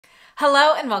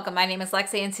Hello and welcome. My name is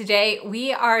Lexi and today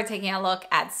we are taking a look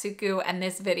at SUQQU and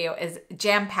this video is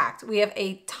jam-packed. We have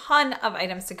a ton of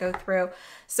items to go through.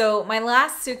 So my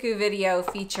last SUQQU video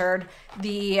featured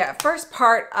the first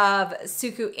part of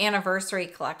SUQQU Anniversary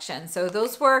collection. So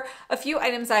those were a few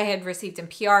items I had received in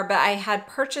PR, but I had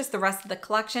purchased the rest of the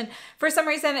collection. For some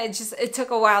reason, it took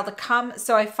a while to come.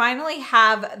 So I finally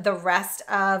have the rest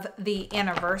of the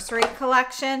Anniversary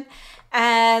collection,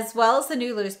 as well as the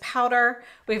new loose powder.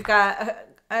 We've got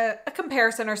a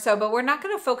comparison or so, but we're not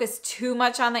going to focus too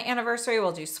much on the Anniversary.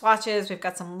 We'll do swatches. We've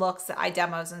got some looks, eye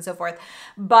demos, and so forth.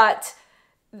 But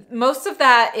most of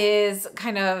that is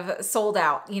kind of sold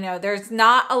out. You know, there's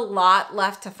not a lot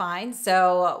left to find.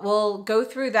 So we'll go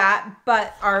through that.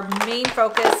 But our main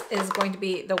focus is going to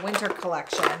be the winter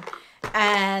collection.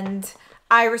 And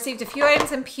I received a few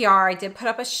items in PR. I did put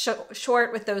up a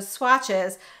short with those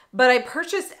swatches, but I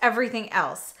purchased everything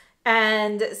else.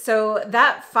 And so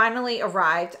that finally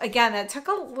arrived. Again, it took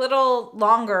a little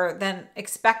longer than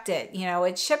expected. You know,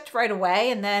 it shipped right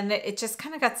away and then it just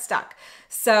kind of got stuck.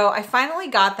 So I finally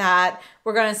got that.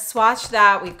 We're going to swatch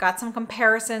that. We've got some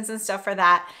comparisons and stuff for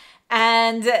that.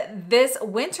 And this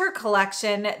winter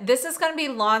collection, this is going to be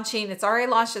launching. It's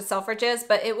already launched at Selfridges,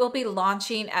 but it will be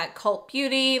launching at Cult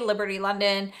Beauty, Liberty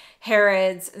London,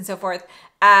 Harrods, and so forth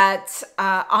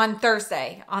on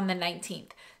Thursday, on the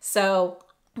 19th. So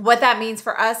what that means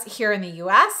for us here in the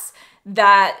US,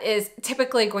 that is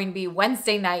typically going to be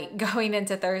Wednesday night going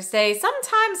into Thursday,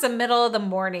 sometimes the middle of the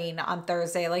morning on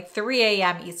Thursday, like 3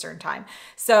 a.m. Eastern time.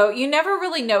 So you never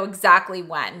really know exactly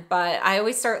when, but I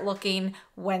always start looking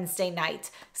Wednesday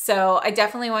night. So I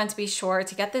definitely want to be sure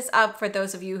to get this up for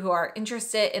those of you who are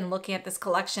interested in looking at this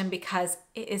collection because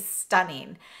it is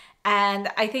stunning. And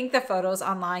I think the photos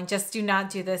online just do not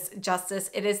do this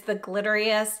justice. It is the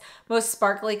glitteriest, most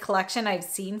sparkly collection I've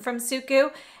seen from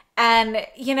SUQQU. And,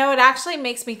 you know, it actually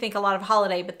makes me think a lot of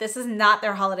holiday, but this is not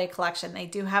their holiday collection. They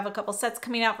do have a couple sets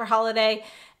coming out for holiday,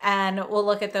 and we'll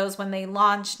look at those when they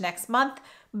launch next month.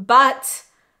 But,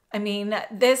 I mean,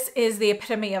 this is the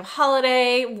epitome of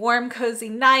holiday, warm, cozy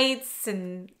nights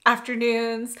and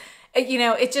afternoons. You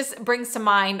know, it just brings to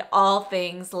mind all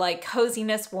things like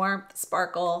coziness, warmth,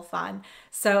 sparkle, fun.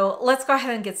 So let's go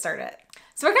ahead and get started.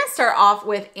 So we're going to start off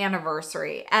with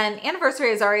Anniversary, and Anniversary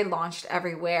is already launched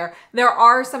everywhere. There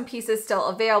are some pieces still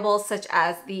available, such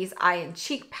as these eye and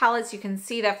cheek palettes. You can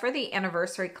see that for the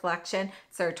Anniversary collection,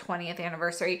 it's our 20th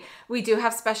anniversary. We do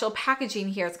have special packaging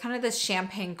here. It's kind of this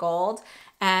champagne gold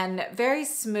and very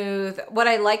smooth. What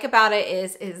I like about it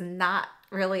is not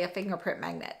really a fingerprint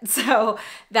magnet. So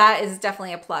that is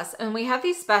definitely a plus. And we have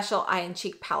these special eye and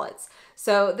cheek palettes.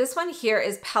 So this one here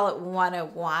is palette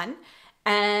 101.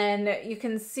 And you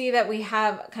can see that we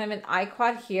have kind of an eye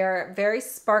quad here, very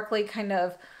sparkly kind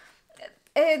of,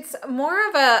 it's more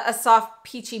of a soft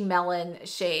peachy melon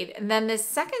shade. And then this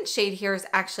second shade here is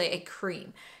actually a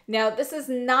cream. Now, this is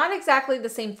not exactly the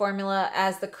same formula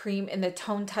as the cream in the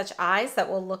Tone Touch Eyes that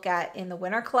we'll look at in the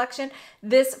winter collection.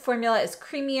 This formula is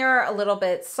creamier, a little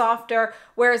bit softer,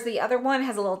 whereas the other one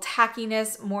has a little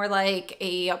tackiness, more like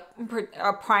a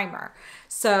primer.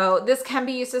 So this can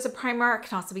be used as a primer. It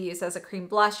can also be used as a cream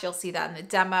blush. You'll see that in the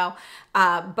demo,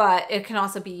 but it can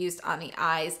also be used on the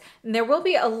eyes. And there will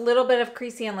be a little bit of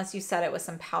creasy unless you set it with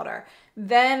some powder.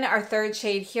 Then our third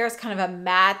shade here is kind of a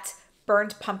matte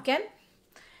burnt pumpkin.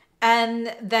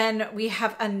 And then we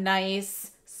have a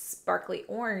nice sparkly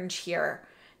orange here.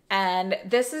 And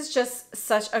this is just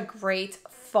such a great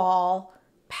fall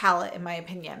palette in my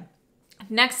opinion.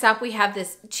 Next up, we have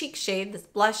this cheek shade, this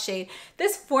blush shade.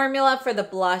 This formula for the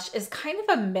blush is kind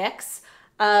of a mix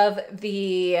of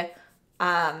the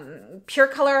Pure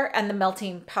Color and the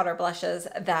melting powder blushes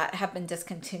that have been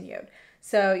discontinued.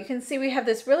 So you can see we have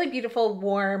this really beautiful,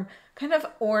 warm, kind of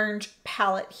orange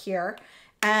palette here.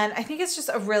 And I think it's just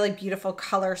a really beautiful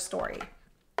color story.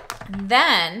 And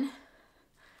then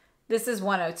this is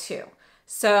 102.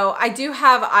 So I do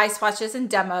have eye swatches and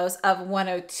demos of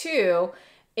 102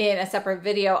 in a separate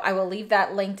video. I will leave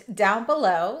that linked down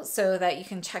below so that you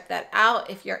can check that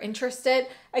out if you're interested.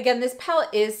 Again, this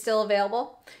palette is still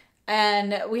available.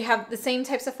 And we have the same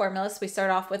types of formulas. We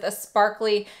start off with a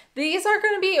sparkly. These are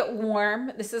going to be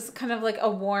warm. This is kind of like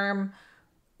a warm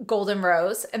golden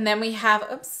rose. And then we have,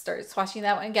 oops, started swatching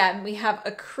that one again. We have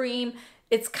a cream.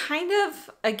 It's kind of,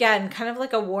 again, kind of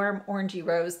like a warm orangey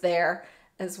rose there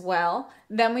as well.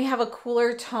 Then we have a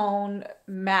cooler tone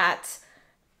matte.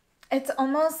 It's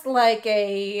almost like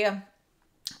a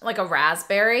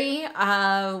raspberry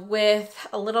with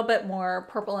a little bit more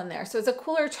purple in there. So it's a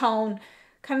cooler tone,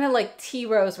 kind of like tea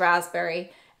rose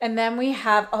raspberry. And then we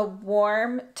have a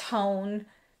warm tone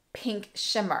pink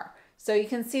shimmer. So you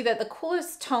can see that the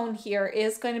coolest tone here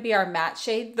is going to be our matte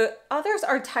shade. The others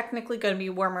are technically going to be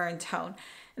warmer in tone.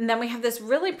 And then we have this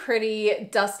really pretty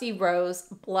Dusty Rose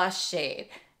blush shade.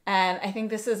 And I think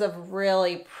this is a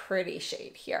really pretty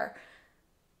shade here.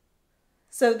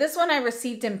 So this one I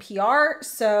received in PR,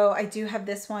 so I do have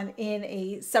this one in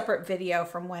a separate video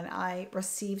from when I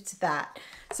received that.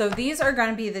 So these are going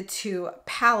to be the two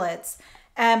palettes.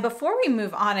 And before we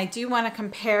move on, I do want to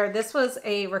compare. This was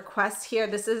a request here.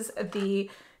 This is the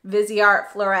Viseart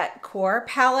Fleurette Core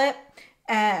palette,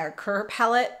 and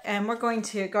we're going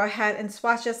to go ahead and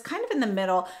swatch this kind of in the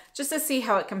middle just to see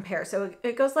how it compares. So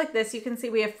it goes like this. You can see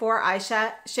we have 4 eye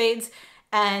shades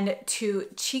and 2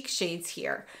 cheek shades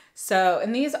here. So,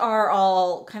 and these are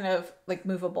all kind of like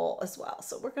movable as well.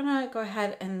 So we're gonna go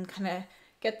ahead and kind of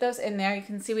get those in there. You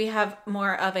can see we have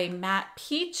more of a matte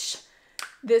peach.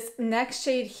 This next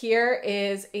shade here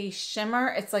is a shimmer.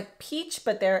 It's like peach,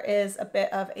 but there is a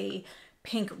bit of a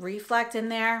pink reflect in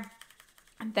there.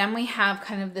 And then we have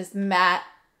kind of this matte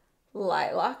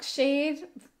lilac shade.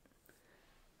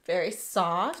 Very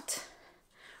soft.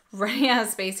 Running out of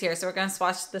space here. So we're gonna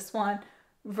swatch this one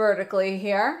vertically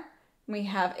here. We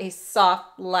have a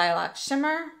soft lilac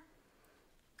shimmer.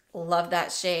 Love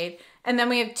that shade. And then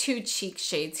we have 2 cheek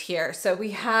shades here. So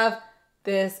we have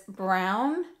this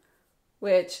brown,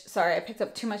 which, sorry, I picked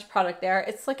up too much product there.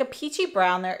 It's like a peachy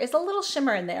brown. There is a little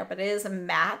shimmer in there, but it is a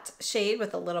matte shade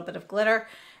with a little bit of glitter.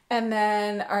 And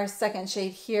then our second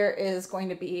shade here is going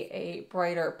to be a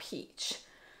brighter peach.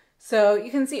 So you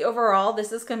can see overall,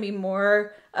 this is going to be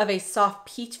more of a soft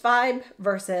peach vibe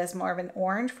versus more of an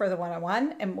orange for the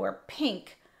 101 and more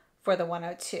pink for the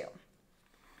 102.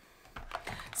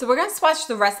 So we're going to swatch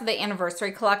the rest of the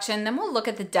Anniversary collection, then we'll look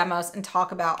at the demos and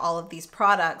talk about all of these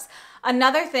products.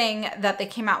 Another thing that they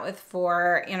came out with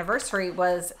for Anniversary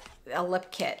was a lip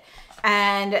kit.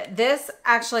 And this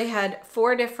actually had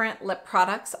 4 different lip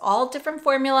products, all different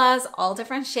formulas, all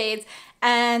different shades.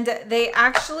 And they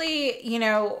actually, you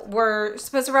know, were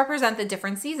supposed to represent the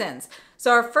different seasons.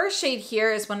 So our first shade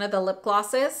here is one of the lip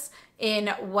glosses in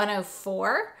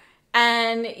 104.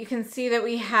 And you can see that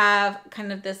we have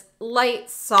kind of this light,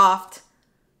 soft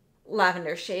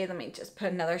lavender shade. Let me just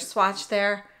put another swatch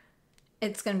there.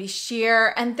 It's going to be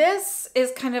sheer. And this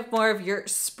is kind of more of your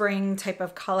spring type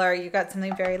of color. You got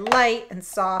something very light and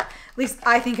soft. At least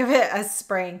I think of it as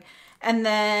spring. And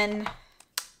then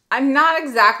I'm not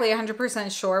exactly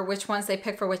 100% sure which ones they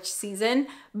pick for which season,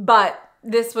 but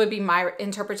this would be my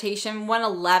interpretation.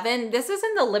 111, this is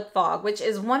in the Lip Fog, which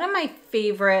is one of my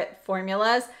favorite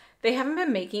formulas. They haven't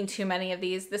been making too many of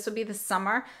these. This would be the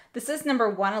summer. This is number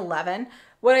 111.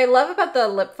 What I love about the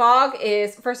Lip Fog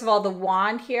is, first of all, the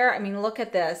wand here. I mean, look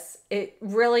at this. It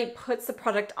really puts the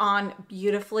product on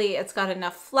beautifully. It's got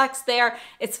enough flex there.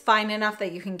 It's fine enough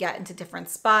that you can get into different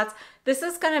spots. This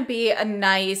is gonna be a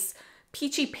nice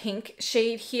peachy pink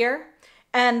shade here.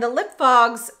 And the Lip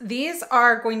Fogs, these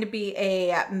are going to be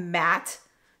a matte,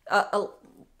 a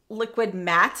liquid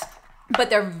matte, but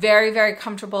they're very, very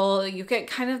comfortable. You get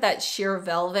kind of that sheer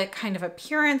velvet kind of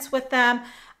appearance with them.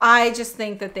 I just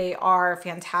think that they are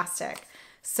fantastic.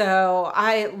 So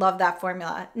I love that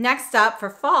formula. Next up for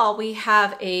fall, we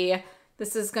have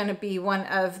this is gonna be one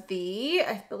of the,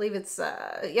 I believe it's,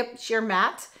 yep, sheer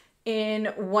matte in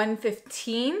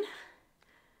 115.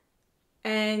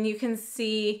 And you can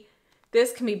see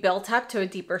this can be built up to a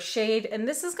deeper shade. And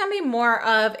this is gonna be more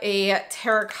of a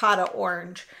terracotta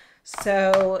orange.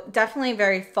 So definitely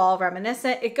very fall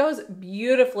reminiscent. It goes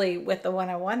beautifully with the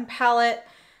 101 palette.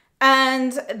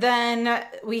 And then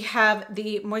we have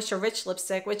the Moisture Rich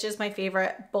lipstick, which is my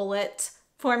favorite bullet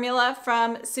formula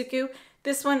from SUQQU.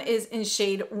 This one is in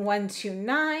shade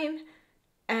 129.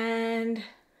 And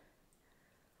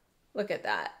look at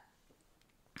that.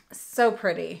 So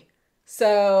pretty.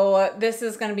 So this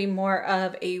is going to be more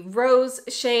of a rose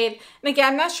shade. And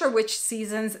again, I'm not sure which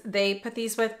seasons they put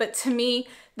these with, but to me,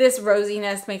 this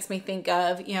rosiness makes me think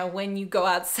of, you know, when you go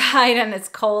outside and it's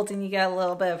cold and you get a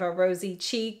little bit of a rosy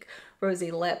cheek,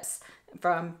 rosy lips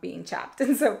from being chapped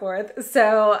and so forth.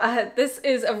 So this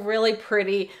is a really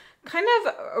pretty kind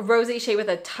of rosy shade with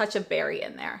a touch of berry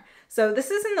in there. So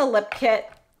this is in the lip kit.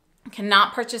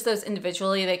 Cannot purchase those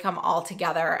individually. They come all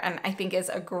together and I think is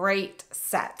a great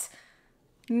set.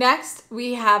 Next,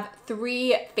 we have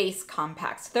 3 face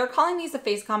compacts. They're calling these the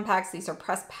face compacts. These are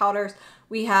pressed powders.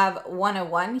 We have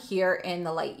 101 here in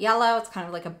the light yellow. It's kind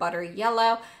of like a buttery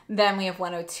yellow. Then we have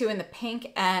 102 in the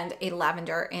pink and a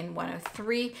lavender in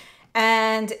 103.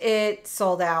 and it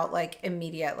sold out like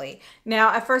immediately.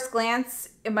 Now, at first glance,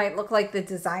 it might look like the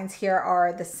designs here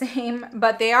are the same,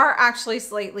 but they are actually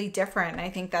slightly different. And I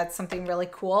think that's something really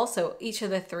cool. So each of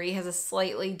the three has a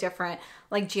slightly different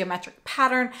like geometric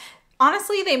pattern.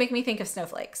 Honestly, they make me think of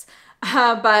snowflakes.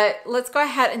 But let's go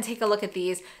ahead and take a look at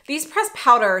these. These pressed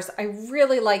powders, I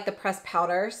really like the pressed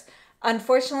powders.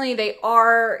 Unfortunately, they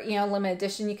are, limited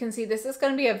edition. You can see this is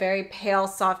going to be a very pale,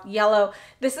 soft yellow.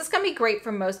 This is going to be great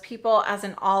for most people as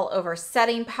an all-over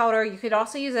setting powder. You could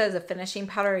also use it as a finishing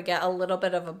powder to get a little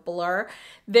bit of a blur.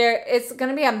 It's going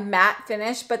to be a matte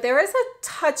finish, but there is a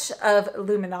touch of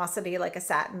luminosity, like a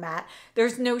satin matte.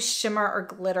 There's no shimmer or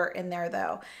glitter in there,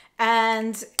 though.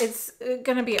 And it's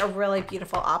going to be a really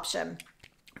beautiful option.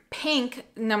 Pink,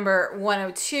 number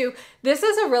 102. This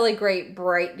is a really great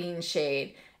brightening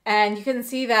shade. And you can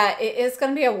see that it is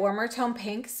going to be a warmer tone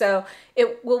pink, so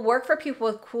it will work for people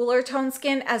with cooler tone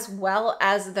skin as well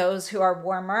as those who are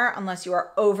warmer, unless you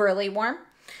are overly warm.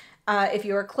 If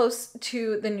you are close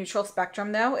to the neutral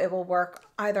spectrum, though, it will work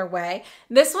either way.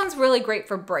 This one's really great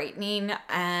for brightening,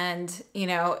 and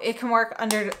it can work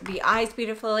under the eyes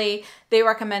beautifully. They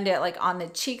recommend it like on the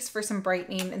cheeks for some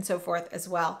brightening and so forth as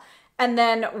well. And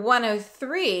then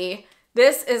 103.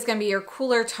 This is going to be your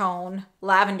cooler tone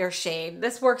lavender shade.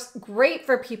 This works great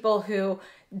for people who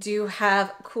do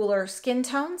have cooler skin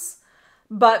tones,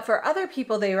 but for other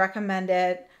people, they recommend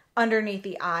it underneath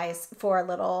the eyes for a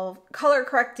little color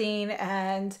correcting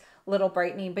and little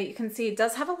brightening. But you can see it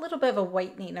does have a little bit of a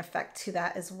whitening effect to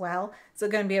that as well. So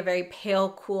it's going to be a very pale,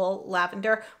 cool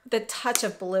lavender with a touch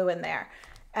of blue in there.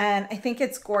 And I think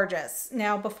it's gorgeous.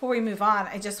 Now, before we move on,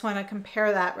 I just want to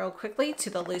compare that real quickly to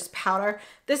the loose powder.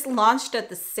 This launched at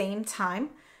the same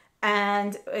time,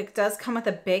 and it does come with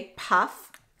a big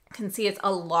puff. You can see it's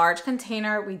a large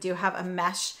container. We do have a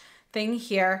mesh thing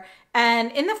here.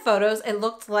 And in the photos, it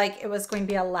looked like it was going to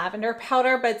be a lavender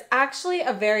powder, but it's actually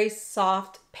a very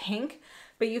soft pink.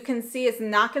 But you can see it's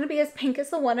not going to be as pink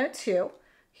as the 102.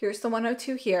 Here's the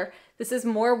 102 here. This is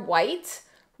more white,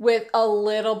 with a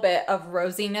little bit of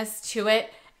rosiness to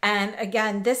it. And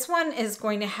again, this one is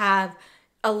going to have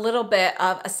a little bit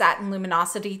of a satin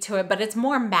luminosity to it, but it's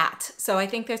more matte. So I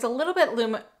think there's a little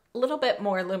bit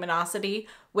more luminosity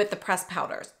with the pressed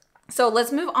powders. So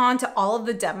let's move on to all of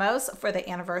the demos for the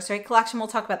Anniversary collection. We'll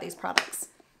talk about these products.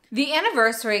 The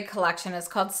Anniversary collection is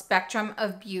called Spectrum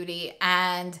of Beauty,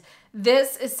 and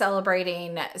this is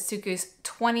celebrating SUQQU's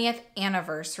 20th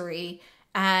anniversary.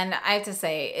 And I have to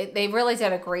say, they really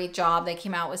did a great job. They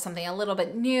came out with something a little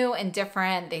bit new and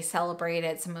different. They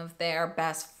celebrated some of their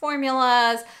best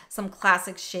formulas, some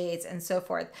classic shades, and so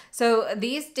forth. So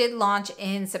these did launch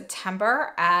in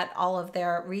September at all of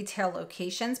their retail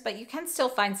locations, but you can still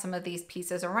find some of these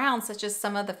pieces around, such as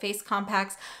some of the face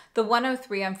compacts. The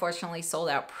 103 unfortunately sold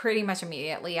out pretty much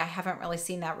immediately. I haven't really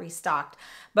seen that restocked,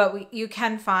 but you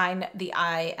can find the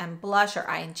eye and blush or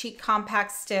eye and cheek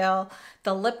compacts still.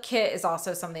 The lip kit is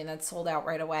also something that's sold out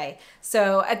right away.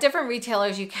 So at different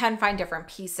retailers, you can find different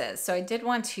pieces. So I did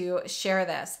want to share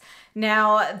this.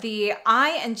 Now, the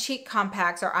eye and cheek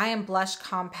compacts or eye and blush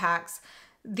compacts,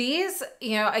 these,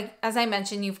 as I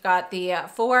mentioned, you've got the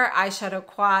 4 eyeshadow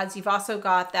quads. You've also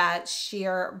got that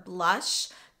sheer blush,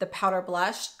 the powder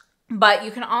blush, but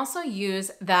you can also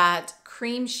use that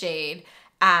cream shade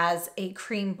as a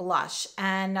cream blush.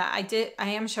 And I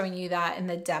am showing you that in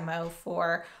the demo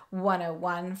for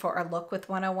 101 for a look with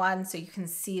 101. So you can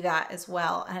see that as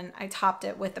well. And I topped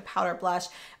it with the powder blush.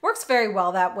 It works very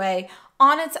well that way.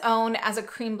 On its own as a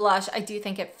cream blush, I do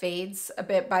think it fades a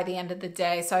bit by the end of the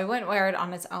day. So I wouldn't wear it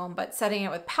on its own, but setting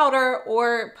it with powder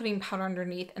or putting powder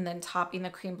underneath and then topping the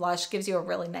cream blush gives you a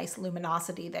really nice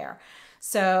luminosity there.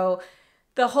 So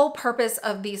the whole purpose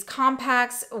of these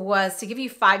compacts was to give you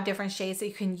 5 different shades that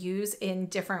you can use in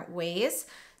different ways.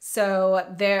 So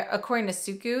according to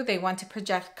SUQQU, they want to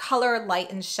project color,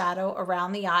 light, and shadow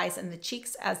around the eyes and the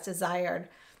cheeks as desired.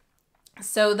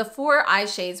 So the 4 eye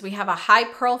shades, we have a high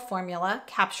pearl formula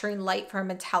capturing light for a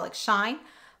metallic shine,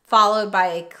 followed by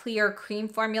a clear cream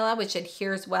formula which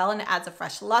adheres well and adds a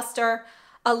fresh luster,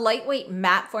 a lightweight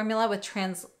matte formula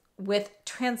with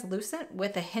translucent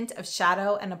with a hint of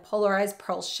shadow, and a polarized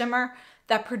pearl shimmer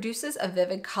that produces a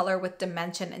vivid color with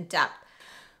dimension and depth.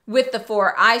 With the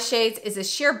 4 eye shades is a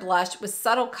sheer blush with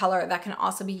subtle color that can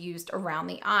also be used around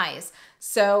the eyes.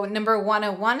 So number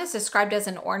 101 is described as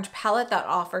an orange palette that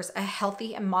offers a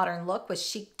healthy and modern look with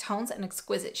chic tones and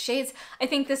exquisite shades. I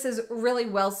think this is really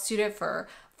well suited for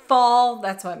fall.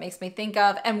 That's what it makes me think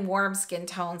of. And warm skin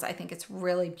tones. I think it's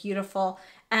really beautiful.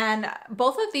 And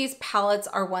both of these palettes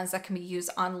are ones that can be used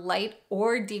on light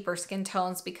or deeper skin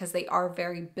tones because they are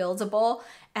very buildable,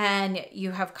 and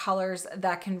you have colors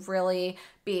that can really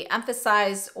be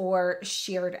emphasized or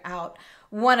sheared out.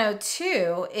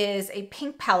 102 is a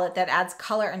pink palette that adds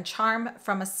color and charm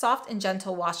from a soft and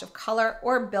gentle wash of color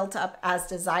or built up as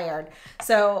desired.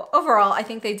 So overall, I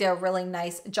think they did a really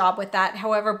nice job with that.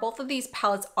 However, both of these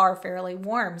palettes are fairly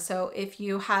warm. So if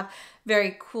you have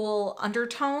very cool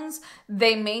undertones,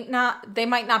 they might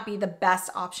not be the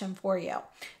best option for you.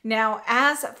 Now,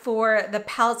 as for the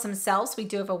palettes themselves, we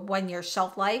do have a 1-year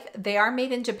shelf life. They are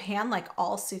made in Japan, like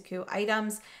all SUQQU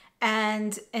items.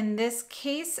 And in this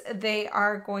case, they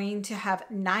are going to have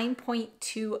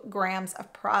 9.2 grams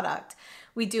of product.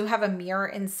 We do have a mirror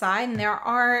inside, and there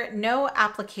are no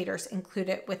applicators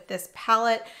included with this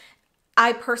palette.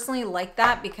 I personally like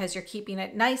that because you're keeping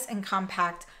it nice and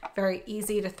compact, very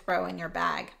easy to throw in your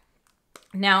bag.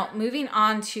 Now, moving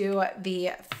on to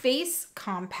the face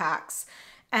compacts,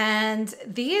 and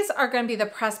these are going to be the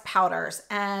pressed powders.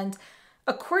 And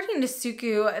according to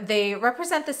SUQQU, they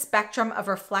represent the spectrum of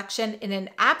reflection in an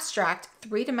abstract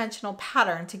 3-dimensional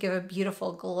pattern to give a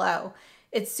beautiful glow.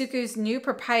 It's SUQQU's new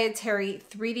proprietary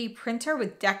 3D printer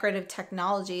with decorative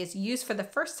technology is used for the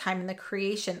first time in the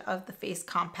creation of the face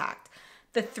compact.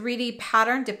 The 3D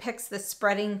pattern depicts the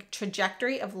spreading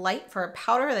trajectory of light for a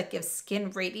powder that gives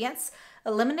skin radiance,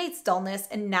 eliminates dullness,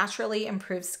 and naturally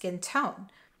improves skin tone.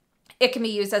 It can be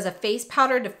used as a face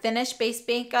powder to finish base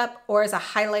makeup or as a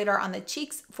highlighter on the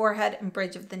cheeks, forehead, and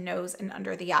bridge of the nose and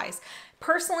under the eyes.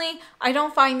 Personally, I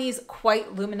don't find these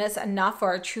quite luminous enough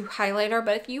for a true highlighter,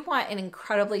 but if you want an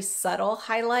incredibly subtle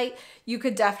highlight, you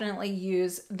could definitely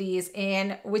use these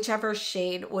in whichever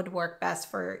shade would work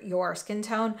best for your skin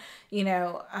tone. You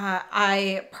know,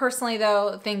 I personally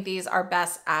though think these are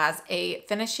best as a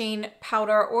finishing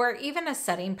powder or even a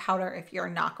setting powder if you're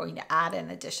not going to add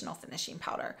an additional finishing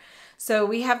powder. So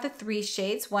we have the 3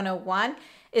 shades. 101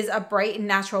 is a bright and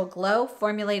natural glow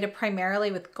formulated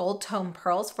primarily with gold tone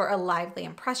pearls for a lively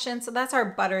impression. So that's our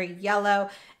buttery yellow.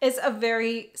 It's a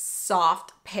very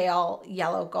soft, pale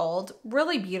yellow gold,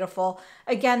 really beautiful.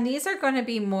 Again, these are going to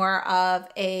be more of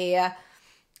a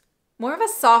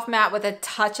soft matte with a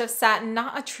touch of satin,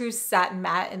 not a true satin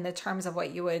matte in the terms of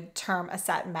what you would term a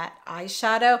satin matte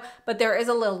eyeshadow, but there is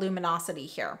a little luminosity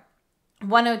here.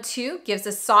 102 gives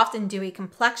a soft and dewy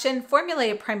complexion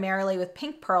formulated primarily with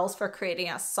pink pearls for creating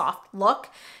a soft look.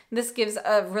 This gives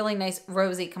a really nice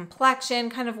rosy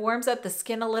complexion, kind of warms up the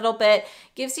skin a little bit,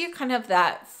 gives you kind of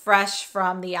that fresh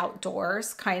from the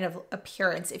outdoors kind of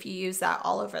appearance if you use that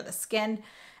all over the skin.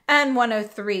 And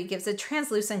 103 gives a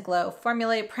translucent glow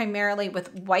formulated primarily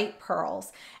with white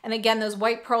pearls. And again, those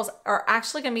white pearls are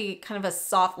actually going to be kind of a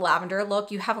soft lavender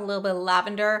look. You have a little bit of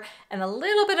lavender and a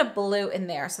little bit of blue in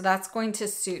there. So that's going to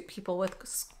suit people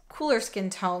with cooler skin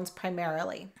tones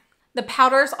primarily. The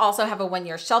powders also have a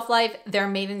 1-year shelf life. They're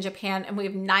made in Japan, and we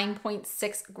have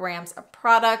 9.6 grams of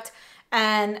product.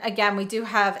 And again, we do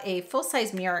have a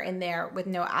full-size mirror in there with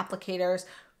no applicators.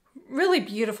 Really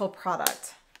beautiful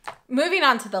product. Moving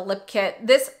on to the lip kit,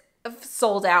 this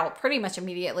sold out pretty much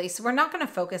immediately, so we're not going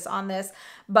to focus on this,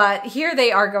 but here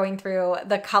they are going through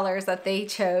the colors that they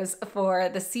chose for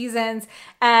the seasons,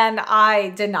 and I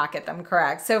did not get them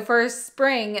correct. So for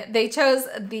spring, they chose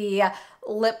the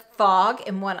Lip Fog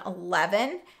in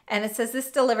 111, and it says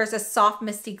this delivers a soft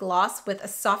misty gloss with a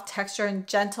soft texture and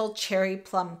gentle cherry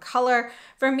plum color.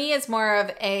 For me, it's more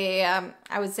of a,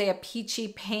 I would say a peachy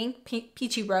pink,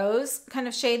 peachy rose kind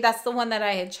of shade. That's the one that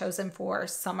I had chosen for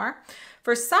summer.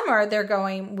 For summer, they're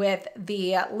going with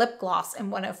the lip gloss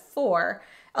in 104,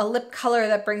 a lip color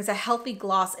that brings a healthy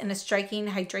gloss in a striking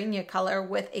hydrangea color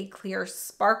with a clear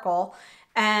sparkle.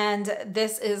 And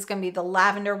this is going to be the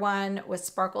lavender one with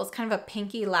sparkles, kind of a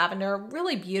pinky lavender,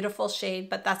 really beautiful shade,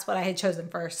 but that's what I had chosen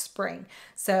for spring.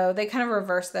 So they kind of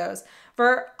reverse those.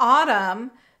 For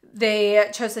autumn, they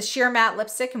chose the sheer matte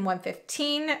lipstick in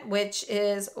 115, which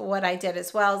is what I did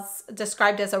as well. It's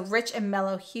described as a rich and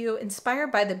mellow hue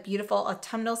inspired by the beautiful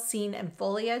autumnal scene and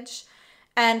foliage.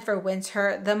 And for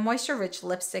winter, the Moisture Rich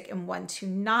lipstick in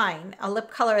 129, a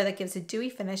lip color that gives a dewy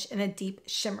finish in a deep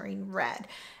shimmering red.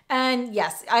 And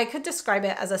yes, I could describe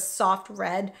it as a soft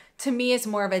red. To me, it's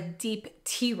more of a deep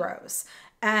tea rose.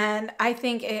 And I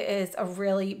think it is a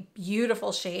really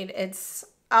beautiful shade. It's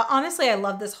honestly, I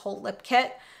love this whole lip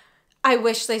kit. I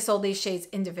wish they sold these shades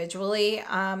individually.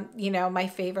 You know, my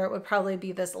favorite would probably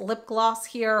be this lip gloss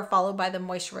here, followed by the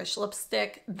Moisture Rich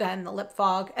lipstick, then the Lip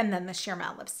Fog, and then the Sheer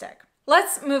Matte lipstick.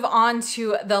 Let's move on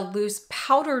to the loose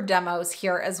powder demos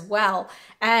here as well.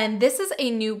 And this is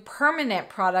a new permanent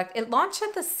product. It launched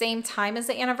at the same time as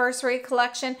the Anniversary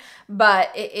collection, but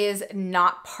it is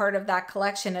not part of that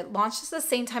collection. It launched at the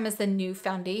same time as the new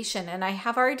foundation. And I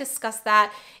have already discussed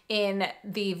that in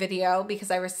the video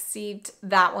because I received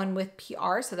that one with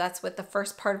PR. So that's with the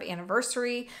first part of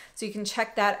Anniversary. So you can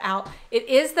check that out. It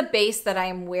is the base that I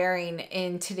am wearing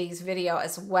in today's video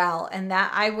as well. And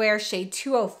that I wear shade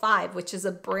 205, which is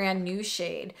a brand new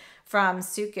shade from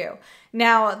SUQQU.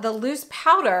 Now, the loose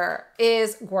powder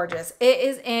is gorgeous. It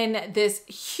is in this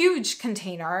huge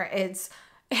container. It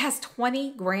has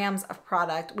 20 grams of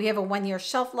product. We have a 1-year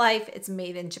shelf life. It's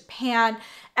made in Japan,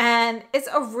 and it's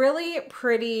a really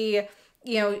pretty,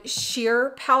 sheer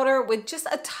powder with just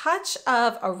a touch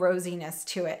of a rosiness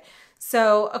to it.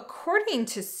 So according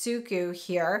to SUQQU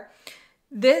here,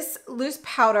 this loose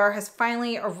powder has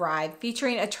finally arrived,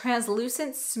 featuring a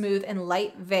translucent, smooth, and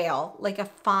light veil, like a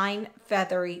fine,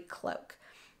 feathery cloak.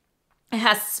 It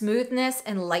has smoothness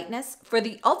and lightness. For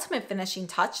the ultimate finishing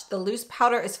touch, the loose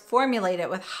powder is formulated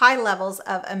with high levels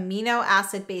of amino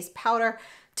acid-based powder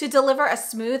to deliver a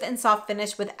smooth and soft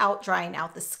finish without drying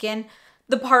out the skin.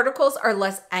 The particles are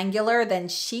less angular than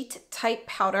sheet-type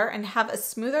powder and have a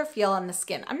smoother feel on the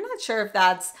skin. I'm not sure if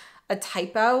that's a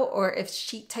typo or if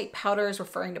sheet-type powder is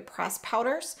referring to pressed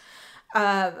powders.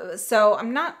 So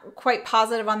I'm not quite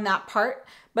positive on that part,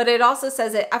 but it also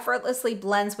says it effortlessly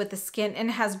blends with the skin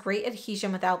and has great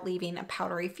adhesion without leaving a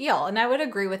powdery feel. And I would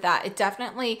agree with that. It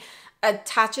definitely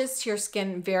attaches to your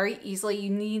skin very easily. You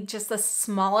need just the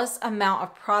smallest amount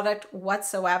of product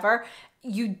whatsoever.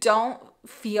 You don't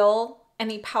feel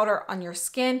any powder on your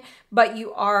skin, but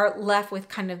you are left with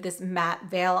kind of this matte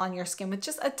veil on your skin with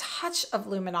just a touch of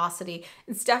luminosity.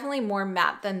 It's definitely more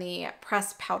matte than the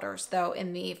pressed powders though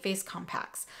in the face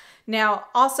compacts. Now,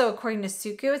 also according to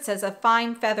SUQQU, it says a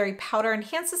fine feathery powder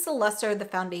enhances the luster of the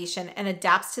foundation and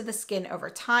adapts to the skin over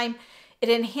time. It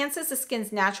enhances the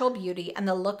skin's natural beauty and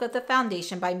the look of the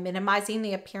foundation by minimizing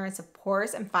the appearance of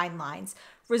pores and fine lines,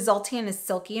 resulting in a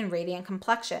silky and radiant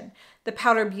complexion. The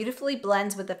powder beautifully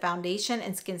blends with the foundation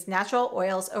and skin's natural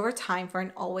oils over time for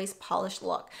an always polished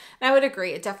look. And I would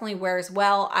agree, it definitely wears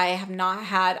well. I've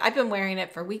been wearing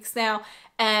it for weeks now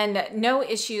and no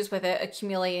issues with it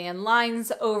accumulating in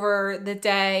lines over the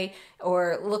day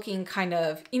or looking kind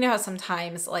of, how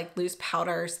sometimes like loose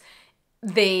powders,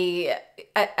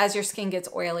 as your skin gets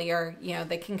oilier,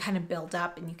 they can kind of build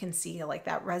up and you can see like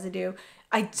that residue.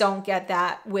 I don't get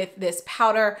that with this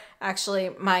powder.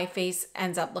 Actually, my face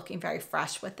ends up looking very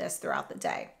fresh with this throughout the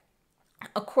day.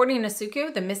 According to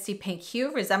SUQQU, the misty pink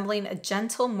hue, resembling a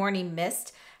gentle morning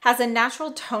mist, has a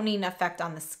natural toning effect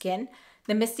on the skin.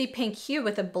 The misty pink hue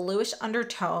with a bluish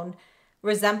undertone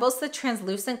resembles the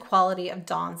translucent quality of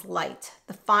dawn's light.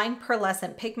 The fine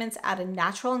pearlescent pigments add a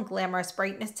natural and glamorous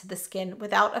brightness to the skin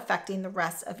without affecting the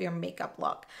rest of your makeup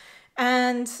look.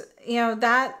 And,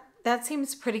 that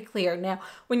seems pretty clear. Now,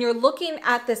 when you're looking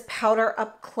at this powder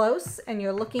up close and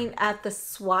you're looking at the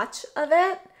swatch of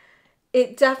it,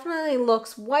 it definitely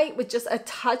looks white with just a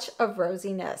touch of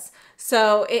rosiness.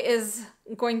 So it is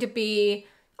going to be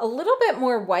a little bit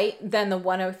more white than the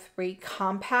 103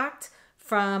 compact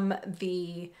from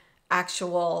the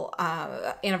actual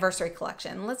Anniversary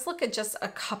collection. Let's look at just a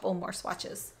couple more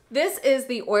swatches. This is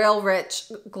the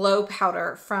oil-rich glow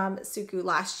powder from SUQQU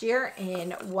last year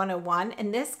in 101,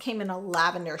 and this came in a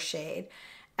lavender shade.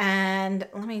 And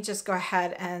let me just go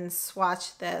ahead and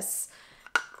swatch this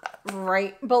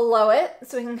right below it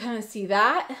so we can kind of see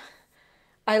that.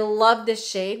 I love this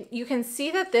shade. You can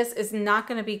see that this is not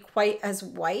going to be quite as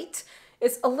white.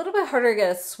 It's a little bit harder to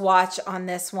get a swatch on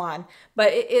this one,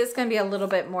 but it is going to be a little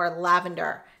bit more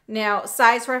lavender. Now,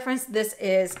 size reference, this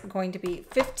is going to be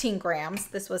 15 grams.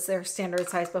 This was their standard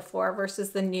size before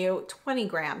versus the new 20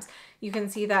 grams. You can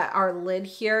see that our lid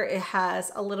here, it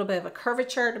has a little bit of a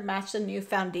curvature to match the new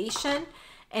foundation,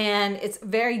 and it's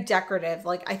very decorative.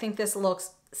 Like, I think this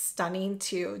looks stunning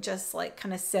to just like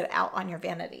kind of sit out on your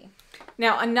vanity.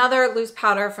 Now, another loose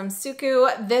powder from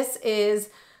SUQQU.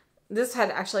 This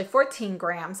had actually 14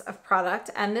 grams of product,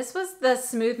 and this was the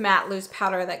Smooth Matte Loose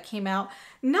Powder that came out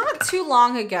not too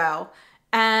long ago.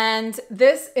 And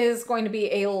this is going to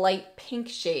be a light pink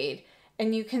shade,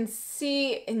 and you can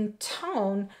see in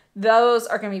tone, those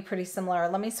are going to be pretty similar.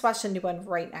 Let me swatch the new one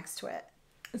right next to it.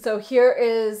 So here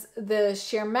is the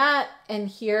sheer matte, and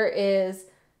here is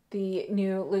the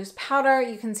new loose powder.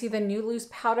 You can see the new loose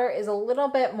powder is a little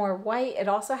bit more white. It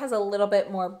also has a little bit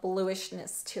more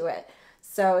bluishness to it.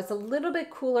 So it's a little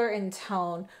bit cooler in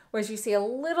tone, whereas you see a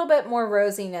little bit more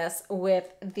rosiness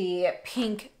with the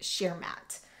pink sheer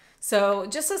matte. So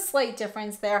just a slight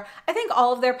difference there. I think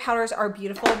all of their powders are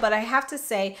beautiful, but I have to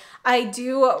say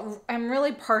I'm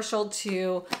really partial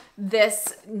to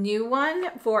this new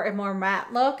one for a more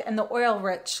matte look, and the Oil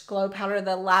Rich Glow Powder,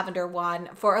 the lavender one,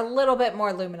 for a little bit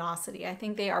more luminosity. I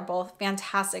think they are both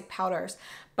fantastic powders,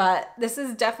 but this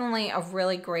is definitely a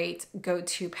really great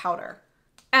go-to powder.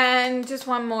 And just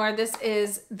one more. This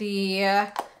is the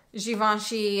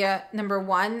Givenchy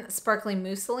 #1 Sparkly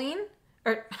Mousseline,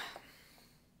 or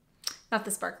not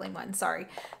the sparkling one, sorry.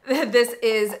 This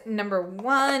is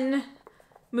 #1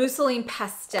 Mousseline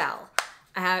Pastel.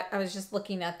 I was just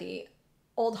looking at the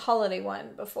old holiday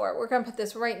one before. We're gonna put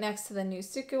this right next to the new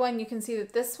SUQQU one. You can see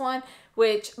that this one,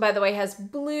 which by the way has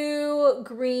blue,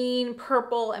 green,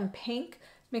 purple, and pink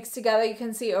mixed together. You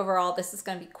can see overall this is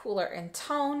gonna be cooler in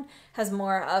tone, has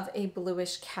more of a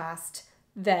bluish cast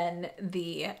than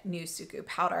the new SUQQU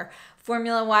powder.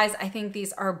 Formula wise, I think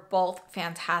these are both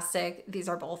fantastic. These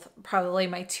are both probably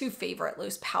my two favorite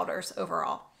loose powders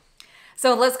overall.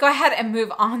 So let's go ahead and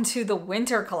move on to the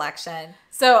winter collection.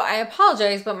 So I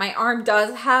apologize, but my arm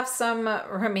does have some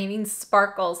remaining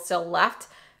sparkles still left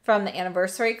from the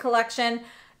Anniversary collection.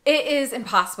 It is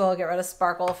impossible to get rid of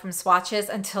sparkle from swatches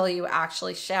until you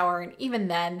actually shower, and even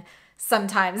then,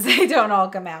 sometimes they don't all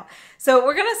come out. So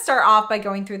we're gonna start off by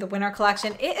going through the winter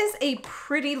collection. It is a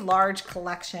pretty large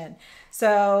collection.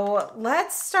 So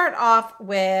let's start off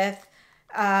with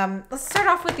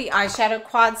the eyeshadow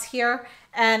quads here.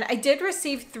 And I did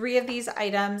receive 3 of these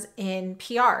items in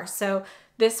PR. So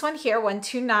this one here,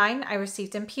 129, I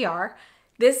received in PR.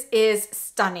 This is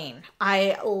stunning.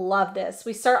 I love this.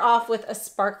 We start off with a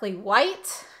sparkly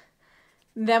white.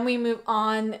 Then we move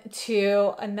on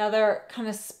to another kind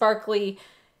of sparkly,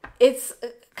 it's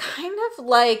kind of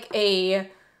like a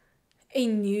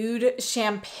nude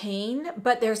champagne,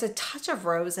 but there's a touch of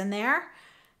rose in there.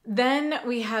 Then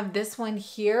we have this one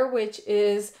here, which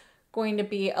is going to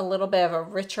be a little bit of a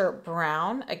richer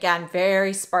brown. Again,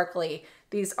 very sparkly.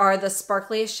 These are the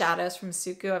sparkliest shadows from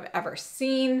SUQQU I've ever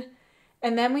seen.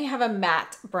 And then we have a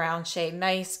matte brown shade,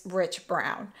 nice rich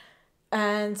brown.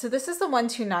 And so this is the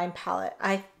 129 palette.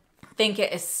 I think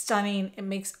it is stunning. It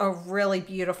makes a really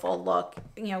beautiful look.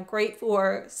 You know, great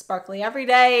for sparkly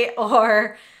everyday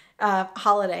or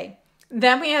holiday.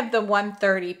 Then we have the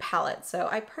 130 palette. So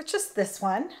I purchased this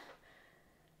one.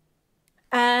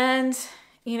 And,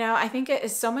 you know, I think it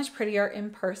is so much prettier in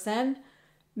person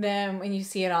than when you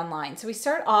see it online. So we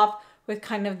start off with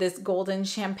kind of this golden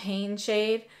champagne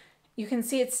shade. You can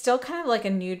see it's still kind of like a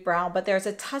nude brown, but there's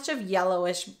a touch of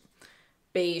yellowish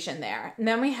beige in there. And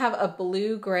then we have a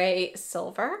blue gray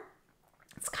silver.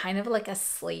 It's kind of like a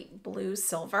slate blue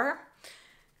silver.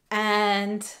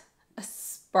 And a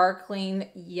sparkling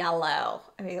yellow.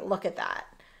 I mean, look at that.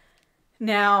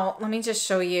 Now, let me just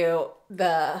show you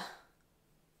the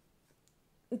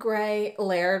gray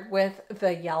layered with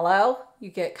the yellow. You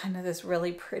get kind of this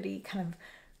really pretty kind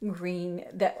of green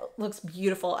that looks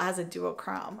beautiful as a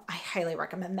duochrome. I highly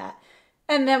recommend that.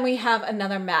 And then we have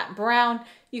another matte brown.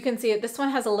 You can see it. This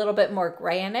one has a little bit more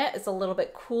gray in it. It's a little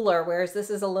bit cooler, whereas this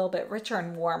is a little bit richer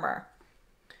and warmer.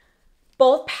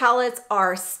 Both palettes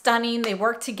are stunning. They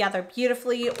work together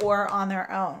beautifully or on their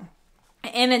own.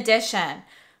 In addition,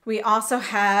 we also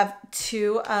have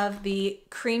 2 of the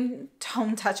cream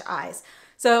tone touch eyes.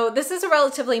 So this is a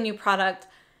relatively new product.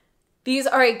 These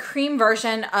are a cream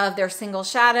version of their single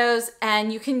shadows,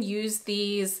 and you can use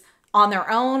these on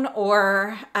their own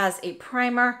or as a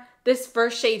primer. This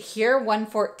first shade here,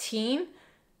 114,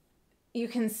 you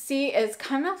can see it's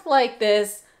kind of like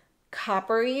this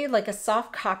coppery, like a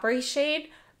soft coppery shade,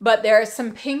 but there is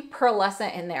some pink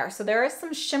pearlescent in there. So there is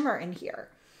some shimmer in here.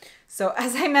 So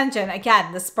as I mentioned,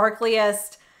 again, the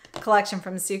sparkliest collection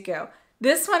from SUQQU.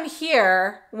 This one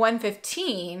here,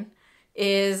 115,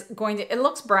 is going to, it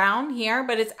looks brown here,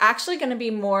 but it's actually going to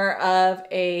be more of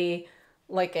a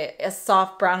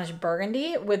soft brownish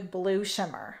burgundy with blue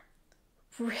shimmer.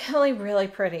 Really, really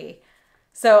pretty.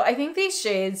 So I think these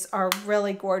shades are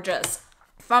really gorgeous.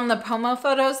 From the promo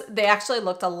photos, they actually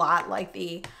looked a lot like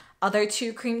the other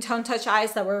 2 cream tone touch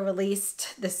eyes that were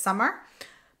released this summer,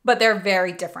 but they're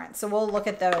very different. So we'll look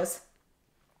at those.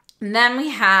 And then we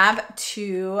have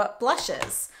 2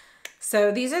 blushes.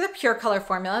 So these are the Pure Color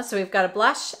formula. So we've got a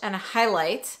blush and a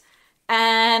highlight,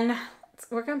 and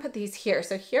we're gonna put these here.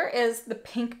 So here is the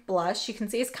pink blush. You can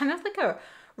see it's kind of like a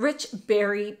rich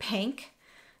berry pink.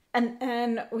 And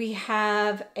then we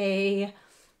have a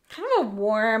kind of a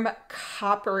warm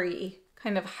coppery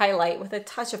kind of highlight with a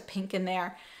touch of pink in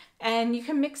there. And you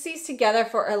can mix these together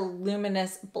for a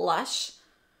luminous blush.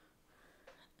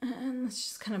 And let's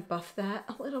just kind of buff that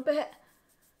a little bit.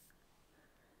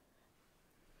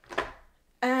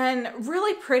 and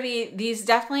really pretty. These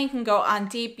definitely can go on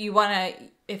deep. You want to,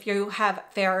 if you have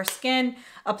fairer skin,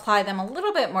 apply them a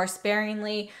little bit more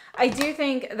sparingly. I do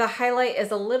think the highlight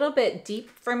is a little bit deep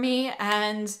for me,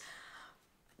 and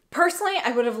personally,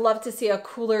 I would have loved to see a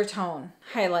cooler tone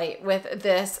highlight with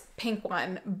this pink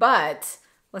one, but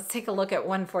let's take a look at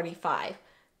 145.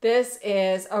 This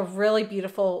is a really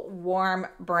beautiful warm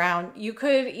brown. You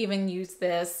could even use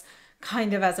this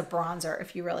kind of as a bronzer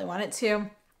if you really wanted to.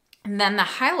 And then the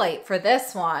highlight for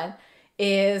this one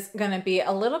is going to be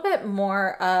a little bit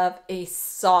more of a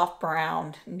soft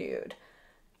brown nude.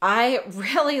 I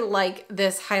really like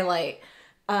this highlight.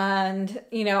 And,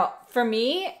 you know, for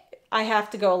me, I have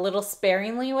to go a little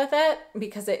sparingly with it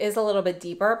because it is a little bit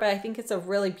deeper, but I think it's a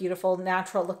really beautiful,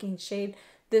 natural looking shade.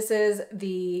 This is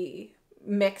the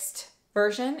mixed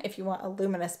version if you want a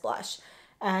luminous blush.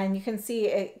 And you can see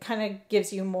it kind of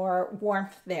gives you more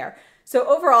warmth there. So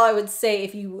overall, I would say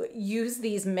if you use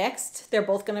these mixed, they're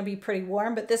both going to be pretty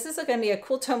warm, but this is going to be a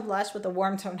cool tone blush with a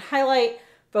warm tone highlight,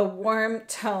 but warm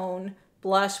tone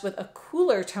blush with a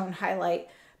cooler tone highlight.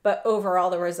 But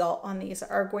overall, the result on these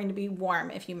are going to be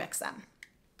warm if you mix them.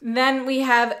 Then we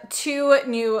have two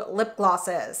new lip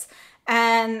glosses.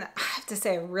 And I have to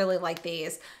say, I really like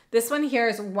these. This one here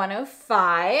is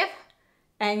 105.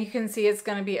 And you can see it's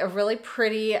going to be a really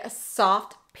pretty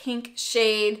soft pink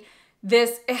shade.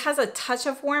 It has a touch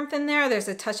of warmth in there. There's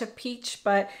a touch of peach,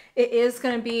 but it is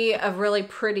going to be a really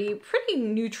pretty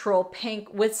neutral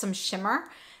pink with some shimmer.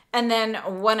 And then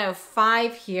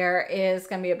 105 here is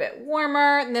going to be a bit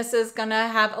warmer. And this is going to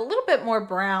have a little bit more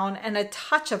brown and a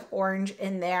touch of orange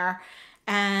in there.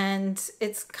 And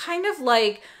it's kind of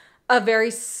like a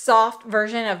very soft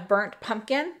version of burnt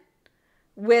pumpkin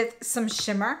with some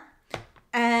shimmer.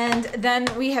 And then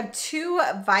we have two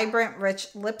vibrant rich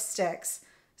lipsticks.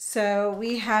 So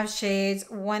we have shades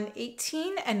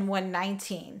 118 and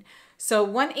 119. So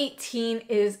 118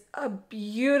 is a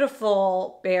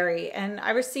beautiful berry, and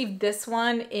I received this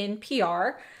one in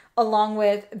PR along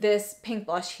with this pink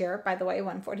blush here, by the way,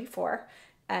 144,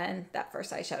 and that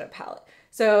first eyeshadow palette.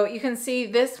 So you can see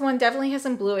this one definitely has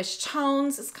some bluish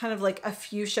tones. It's kind of like a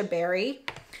fuchsia berry.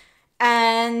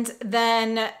 And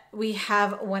then we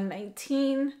have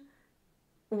 119,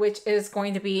 which is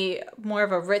going to be more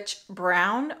of a rich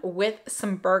brown with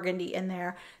some burgundy in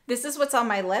there. This is what's on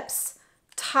my lips,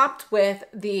 topped with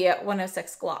the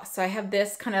 106 gloss. So I have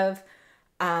this kind of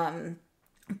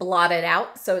blotted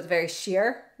out, so it's very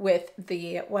sheer with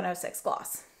the 106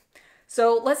 gloss.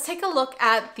 So let's take a look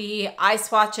at the eye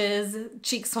swatches,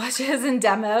 cheek swatches, and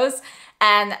demos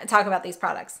and talk about these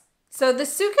products. So the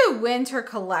SUQQU Winter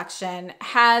Collection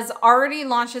has already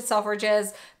launched at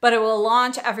Selfridges, but it will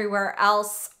launch everywhere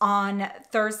else on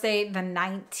Thursday, the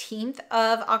 19th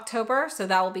of October. So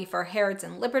that will be for Harrods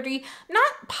and Liberty. I'm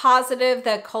not positive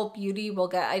that Cult Beauty will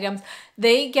get items.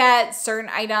 They get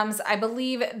certain items. I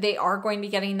believe they are going to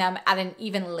be getting them at an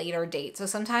even later date. So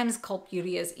sometimes Cult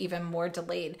Beauty is even more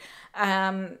delayed.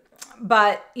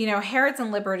 But, you know, Harrods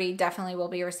and Liberty definitely will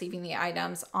be receiving the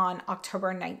items on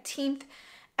October 19th.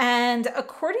 And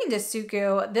according to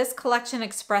SUQQU, this collection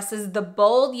expresses the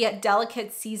bold yet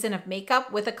delicate season of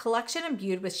makeup with a collection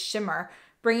imbued with shimmer,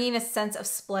 bringing a sense of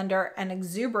splendor and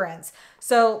exuberance.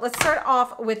 So let's start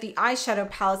off with the eyeshadow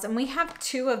palettes, and we have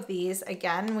two of these.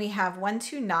 Again, we have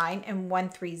 129 and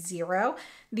 130.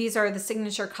 These are the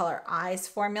Signature Color Eyes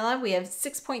formula. We have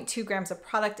 6.2 grams of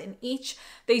product in each.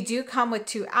 They do come with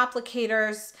two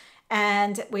applicators,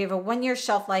 and we have a 1-year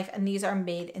shelf life, and these are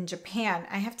made in Japan.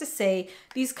 I have to say,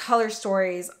 these color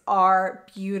stories are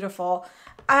beautiful.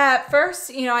 At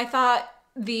first, you know, I thought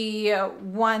the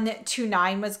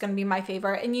 129 was going to be my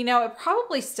favorite, and you know, it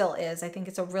probably still is. I think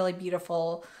it's a really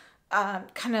beautiful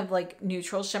kind of like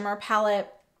neutral shimmer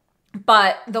palette.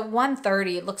 But the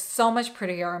 130 looks so much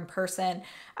prettier in person.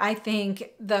 I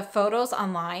think the photos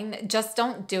online just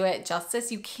don't do it justice.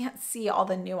 You can't see all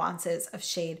the nuances of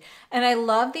shade. And I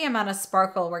love the amount of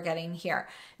sparkle we're getting here.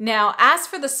 Now, as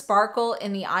for the sparkle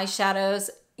in the eyeshadows,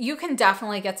 you can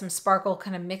definitely get some sparkle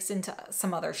kind of mixed into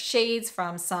some other shades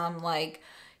from some like,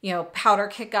 you know, powder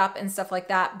kick up and stuff like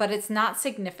that, but it's not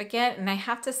significant. And I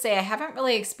have to say, I haven't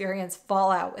really experienced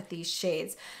fallout with these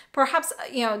shades. Perhaps,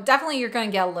 you know, definitely you're going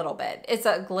to get a little bit. It's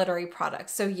a glittery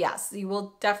product. So yes, you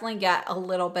will definitely get a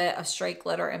little bit of straight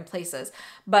glitter in places,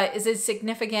 but is it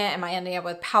significant? Am I ending up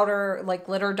with powder, like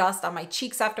glitter dust on my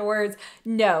cheeks afterwards?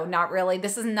 No, not really.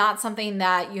 This is not something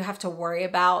that you have to worry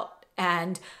about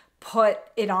and put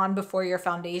it on before your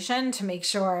foundation to make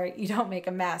sure you don't make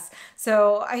a mess.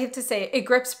 So I have to say it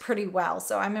grips pretty well.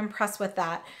 So I'm impressed with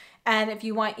that. And if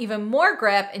you want even more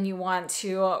grip and you want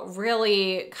to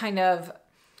really kind of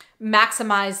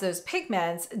maximize those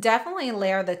pigments, definitely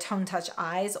layer the Tone Touch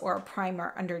Eyes or a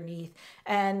primer underneath,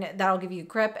 and that'll give you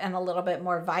grip and a little bit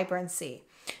more vibrancy.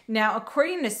 Now,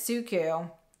 according to SUQQU,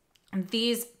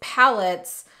 these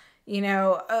palettes, you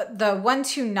know, the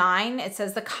 129, it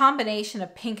says the combination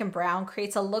of pink and brown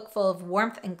creates a look full of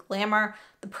warmth and glamour.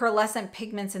 The pearlescent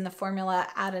pigments in the formula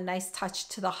add a nice touch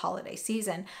to the holiday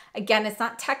season. Again, it's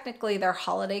not technically their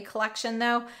holiday collection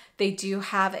though. They do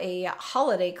have a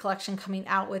holiday collection coming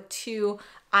out with 2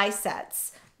 eye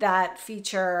sets that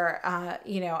feature,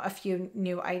 you know, a few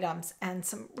new items and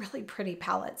some really pretty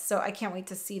palettes. So I can't wait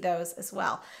to see those as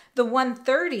well. The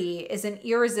 130 is an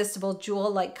irresistible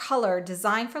jewel-like color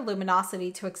designed for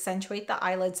luminosity to accentuate the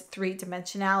eyelid's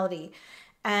 3-dimensionality.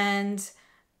 And,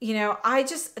 you know, I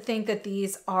just think that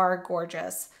these are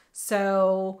gorgeous.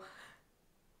 So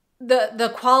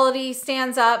the quality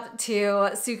stands up to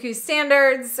SUQQU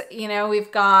standards. You know,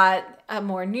 we've got a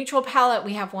more neutral palette.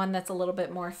 We have one that's a little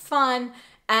bit more fun.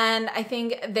 And I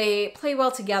think they play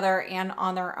well together and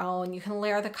on their own. You can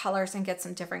layer the colors and get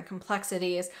some different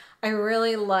complexities. I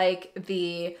really like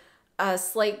the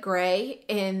slate gray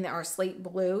or slate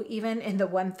blue even in the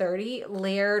 130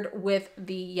 layered with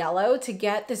the yellow to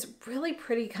get this really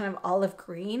pretty kind of olive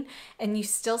green. And you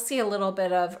still see a little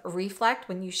bit of reflect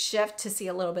when you shift to see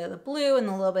a little bit of the blue and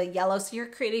a little bit of yellow. So you're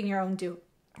creating your own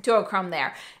duochrome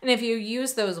there. And if you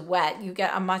use those wet, you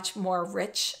get a much more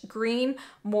rich green,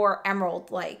 more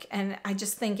emerald-like. And I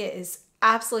just think it is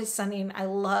absolutely stunning. I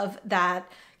love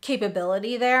that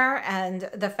capability there and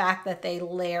the fact that they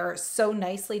layer so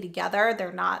nicely together.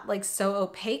 They're not like so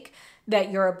opaque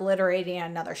that you're obliterating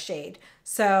another shade.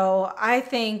 So I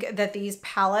think that these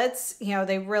palettes, you know,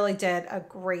 they really did a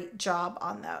great job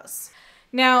on those.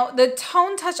 Now, the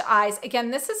Tone Touch Eyes,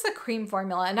 again, this is a cream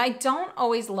formula, and I don't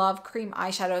always love cream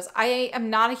eyeshadows. I am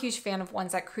not a huge fan of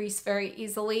ones that crease very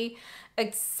easily,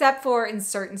 except for in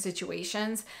certain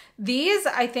situations. These,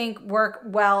 I think, work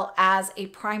well as a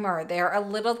primer. They're a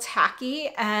little tacky,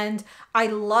 and I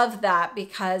love that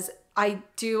because I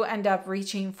do end up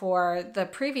reaching for the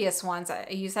previous ones. I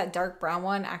use that dark brown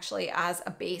one actually as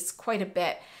a base quite a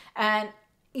bit. And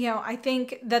you know, I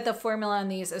think that the formula on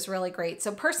these is really great.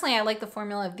 So personally, I like the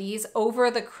formula of these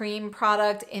over the cream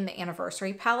product in the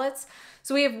Anniversary palettes.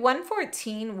 So we have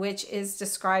 114, which is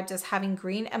described as having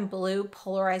green and blue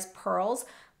polarized pearls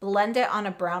blended on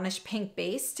a brownish pink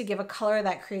base to give a color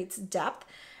that creates depth.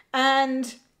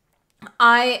 And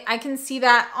I can see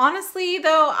that. Honestly,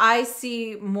 though, I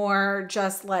see more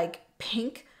just like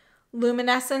pink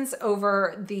luminescence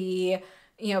over the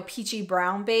peachy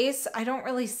brown base. I don't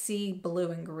really see blue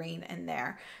and green in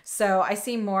there. So I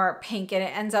see more pink and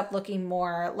it ends up looking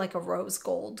more like a rose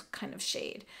gold kind of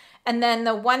shade. And then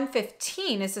the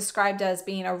 115 is described as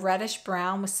being a reddish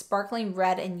brown with sparkling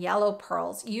red and yellow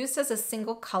pearls used as a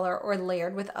single color or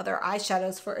layered with other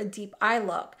eyeshadows for a deep eye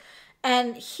look.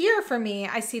 And here for me,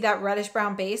 I see that reddish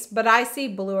brown base, but I see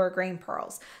blue or green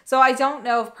pearls. So I don't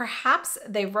know if perhaps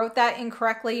they wrote that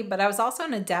incorrectly, but I was also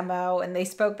in a demo and they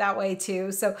spoke that way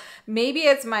too. So maybe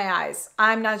it's my eyes.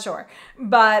 I'm not sure.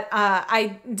 But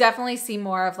I definitely see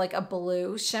more of like a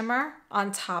blue shimmer on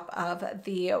top of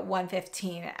the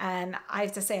 115. And I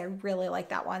have to say, I really like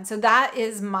that one. So that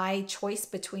is my choice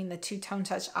between the two Tone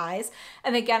Touch eyes.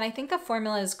 And again, I think the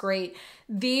formula is great.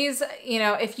 These,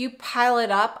 if you pile it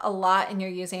up a lot and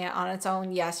you're using it on its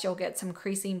own, yes, you'll get some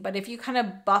creasing. But if you kind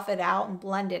of buff it out and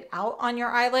blend it out on your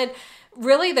eyelid,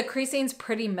 really the creasing's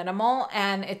pretty minimal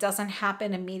and it doesn't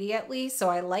happen immediately. So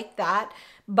I like that.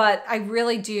 But I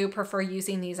really do prefer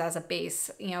using these as a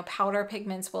base. Powder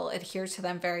pigments will adhere to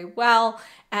them very well.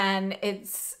 And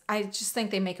I just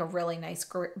think they make a really nice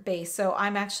base. So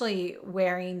I'm actually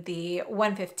wearing the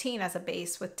 115 as a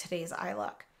base with today's eye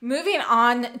look. Moving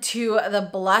on to the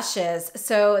blushes.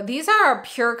 So these are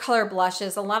pure color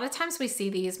blushes. A lot of times we see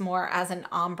these more as an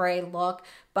ombre look,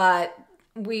 but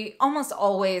we almost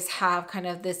always have kind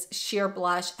of this sheer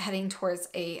blush heading towards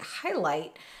a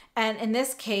highlight. And in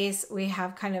this case, we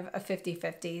have kind of a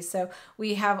 50-50. So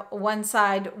we have one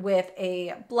side with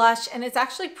a blush and it's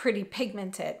actually pretty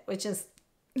pigmented, which is,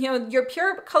 your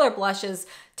pure color blushes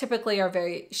typically are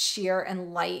very sheer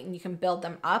and light and you can build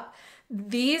them up.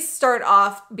 These start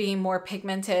off being more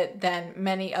pigmented than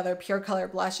many other pure color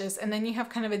blushes. And then you have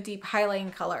kind of a deep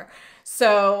highlighting color.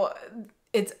 So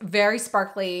it's very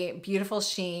sparkly, beautiful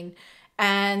sheen.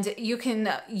 And you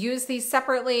can use these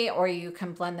separately or you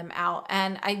can blend them out.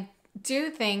 And I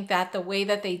do think that the way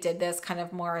that they did this kind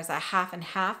of more as a half and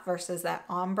half versus that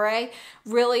ombre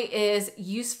really is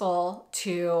useful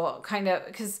to kind of,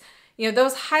 because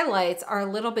those highlights are a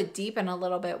little bit deep and a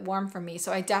little bit warm for me.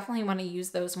 So I definitely want to use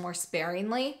those more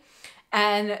sparingly.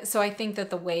 And so I think that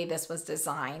the way this was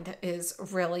designed is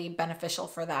really beneficial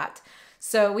for that.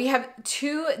 So we have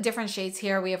two different shades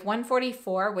here. We have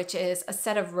 144, which is a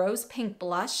set of rose pink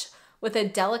blush with a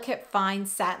delicate fine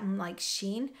satin-like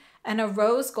sheen, and a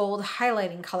rose gold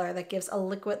highlighting color that gives a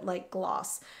liquid-like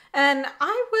gloss. And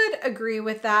I would agree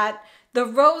with that. The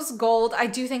rose gold I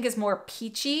do think is more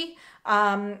peachy.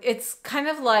 It's kind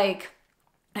of like,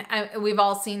 we've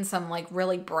all seen some like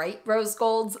really bright rose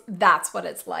golds. That's what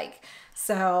it's like.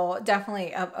 So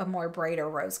definitely a more brighter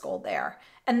rose gold there.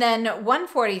 And then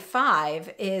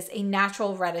 145 is a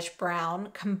natural reddish brown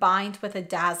combined with a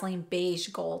dazzling beige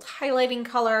gold highlighting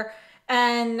color.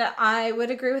 And I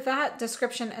would agree with that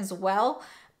description as well.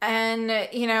 And,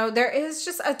 you know, there is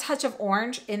just a touch of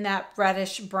orange in that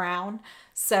reddish brown.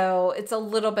 So it's a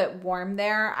little bit warm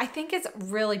there. I think it's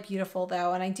really beautiful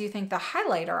though. And I do think the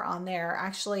highlighter on there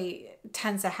actually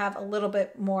tends to have a little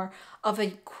bit more of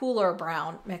a cooler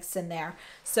brown mixed in there.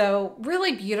 So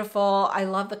really beautiful. I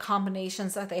love the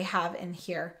combinations that they have in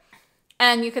here.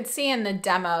 And you could see in the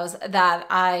demos that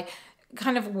I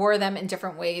kind of wore them in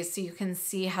different ways so you can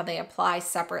see how they apply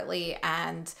separately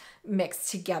and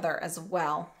mix together as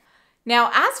well.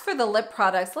 Now, as for the lip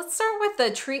products, let's start with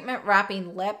the treatment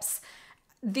wrapping lips.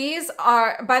 These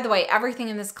are, by the way, everything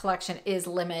in this collection is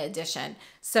limited edition.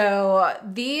 So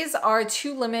these are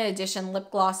two limited edition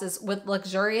lip glosses with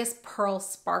luxurious pearl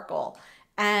sparkle.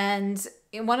 And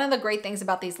one of the great things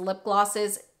about these lip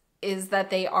glosses is that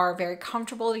they are very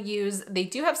comfortable to use. They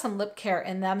do have some lip care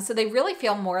in them, so they really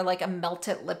feel more like a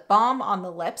melted lip balm on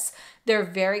the lips. They're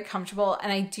very comfortable,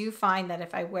 and I do find that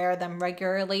if I wear them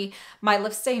regularly, my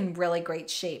lips stay in really great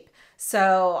shape.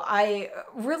 So I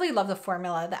really love the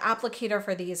formula. The applicator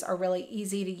for these are really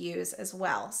easy to use as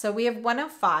well. So we have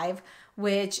 105,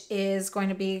 which is going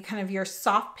to be kind of your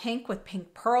soft pink with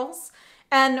pink pearls,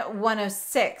 and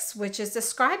 106, which is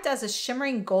described as a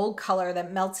shimmering gold color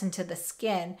that melts into the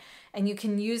skin, and you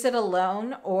can use it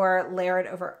alone or layer it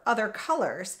over other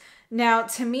colors. Now,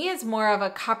 to me, it's more of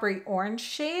a coppery orange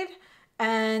shade,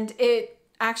 and it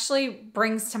actually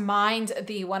brings to mind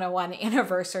the 101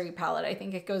 Anniversary palette. I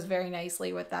think it goes very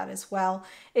nicely with that as well.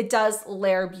 It does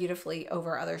layer beautifully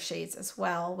over other shades as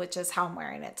well, which is how I'm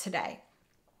wearing it today.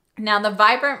 Now, the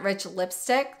Vibrant Rich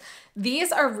lipstick,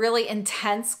 these are really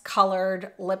intense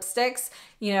colored lipsticks,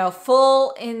 you know,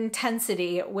 full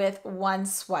intensity with one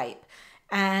swipe.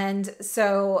 And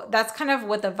so that's kind of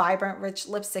what the Vibrant Rich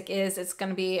lipstick is. It's going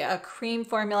to be a cream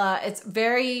formula. It's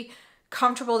very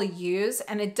comfortable to use,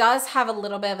 and it does have a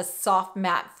little bit of a soft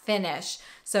matte finish.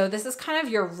 So this is kind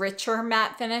of your richer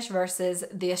matte finish versus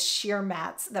the sheer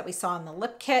mattes that we saw in the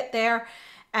lip kit there.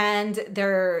 And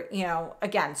they're, you know,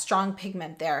 again, strong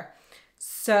pigment there.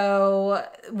 So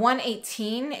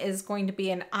 118 is going to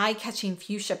be an eye-catching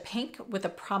fuchsia pink with a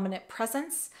prominent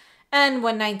presence. And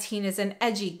 119 is an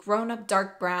edgy grown-up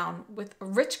dark brown with a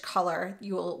rich color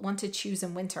you will want to choose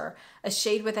in winter, a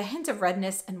shade with a hint of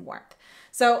redness and warmth.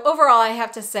 So overall, I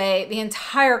have to say the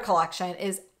entire collection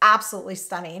is absolutely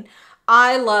stunning.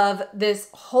 I love this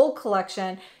whole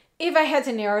collection. If I had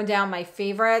to narrow down my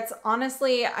favorites,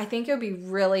 honestly, I think it would be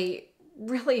really,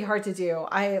 really hard to do.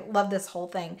 I love this whole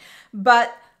thing.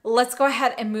 But let's go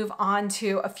ahead and move on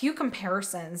to a few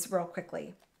comparisons real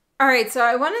quickly. All right, so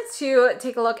I wanted to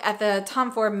take a look at the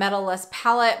Tom Ford Metalist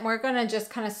palette. We're gonna just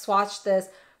kind of swatch this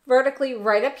vertically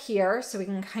right up here so we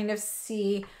can kind of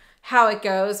see how it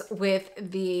goes with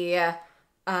the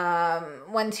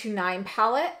 129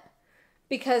 palette,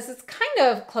 because it's kind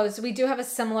of close. We do have a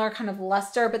similar kind of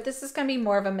luster, but this is going to be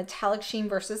more of a metallic sheen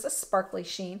versus a sparkly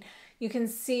sheen. You can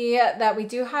see that we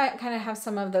do kind of have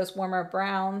some of those warmer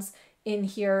browns in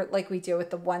here like we do with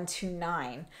the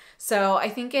 129. So I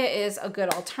think it is a good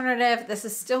alternative. This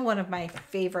is still one of my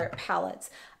favorite palettes.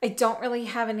 I don't really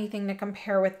have anything to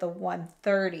compare with the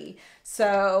 130.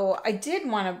 So I did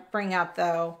want to bring out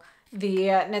though the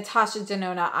Natasha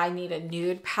Denona I Need a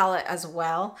Nude palette as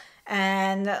well.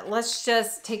 And let's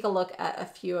just take a look at a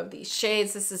few of these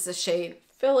shades. This is the shade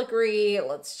Filigree.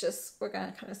 We're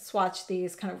gonna kind of swatch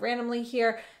these kind of randomly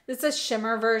here. This is a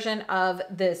shimmer version of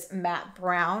this matte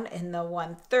brown in the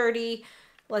 130.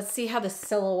 Let's see how the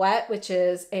silhouette, which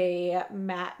is a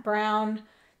matte brown,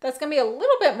 that's gonna be a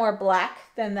little bit more black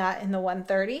than that in the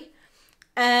 130.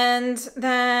 And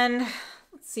then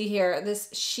let's see here, this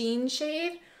sheen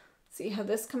shade. See how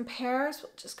this compares.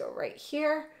 We'll just go right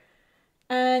here.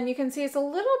 And you can see it's a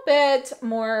little bit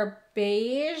more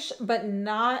beige, but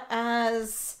not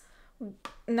as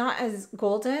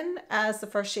golden as the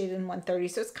first shade in 130.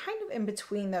 So it's kind of in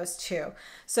between those two.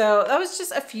 So that was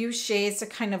just a few shades to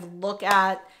kind of look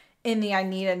at in the I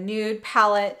Need a Nude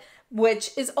palette.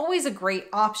 which is always a great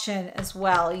option as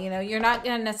well. You know, you're not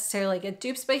going to necessarily get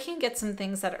dupes, but you can get some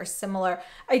things that are similar.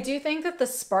 I do think that the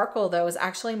sparkle, though, is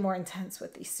actually more intense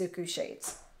with these SUQQU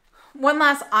shades. One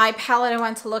last eye palette I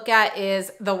want to look at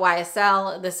is the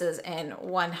YSL. This is in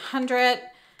 100.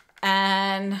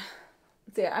 And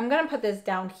I'm going to put this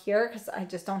down here because I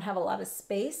just don't have a lot of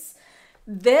space.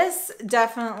 This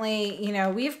definitely, you know,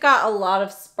 we've got a lot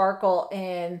of sparkle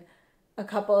in a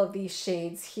couple of these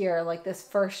shades here, like this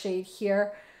first shade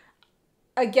here.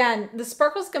 Again, the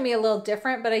sparkle is going to be a little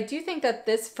different, but I do think that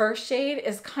this first shade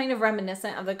is kind of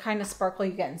reminiscent of the kind of sparkle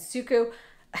you get in SUQQU.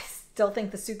 I still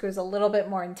think the SUQQU is a little bit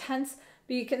more intense,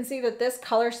 but you can see that this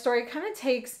color story kind of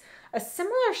takes a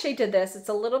similar shade to this. It's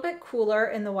a little bit cooler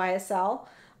in the YSL.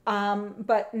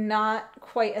 But not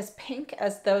quite as pink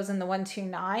as those in the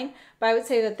 129. But I would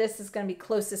say that this is going to be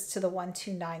closest to the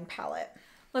 129 palette.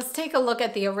 Let's take a look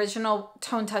at the original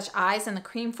Tone Touch Eyes in the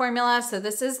cream formula. So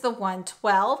this is the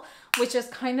 112, which is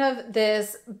kind of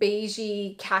this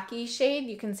beigey khaki shade.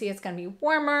 You can see it's going to be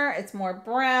warmer, it's more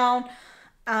brown,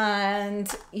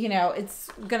 and you know, it's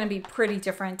going to be pretty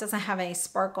different. It doesn't have any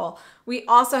sparkle. We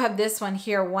also have this one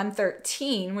here,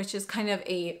 113, which is kind of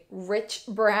a rich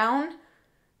brown.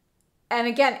 And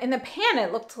again, in the pan,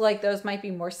 it looked like those might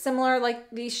be more similar. Like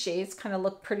these shades kind of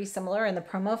look pretty similar in the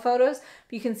promo photos.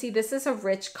 But you can see this is a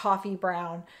rich coffee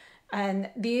brown. And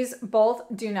these both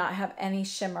do not have any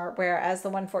shimmer, whereas the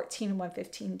 114 and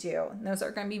 115 do. And those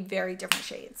are going to be very different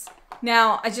shades.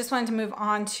 Now, I just wanted to move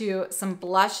on to some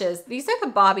blushes. These are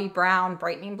the Bobbi Brown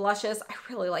Brightening Blushes. I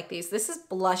really like these. This is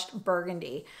Blushed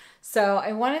Burgundy. So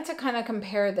I wanted to kind of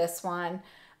compare this one.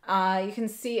 You can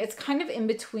see it's kind of in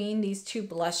between these two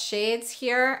blush shades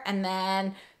here. And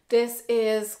then this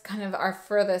is kind of our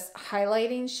furthest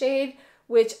highlighting shade,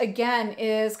 which again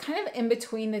is kind of in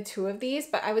between the two of these,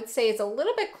 but I would say it's a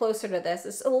little bit closer to this.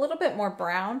 It's a little bit more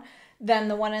brown than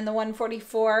the one in the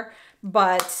 144,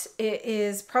 but it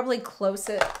is probably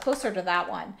closer to that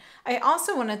one. I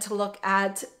also wanted to look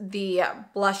at the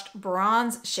Blushed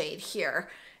Bronze shade here.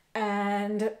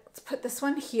 And let's put this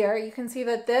one here. You can see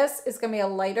that this is going to be a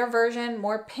lighter version,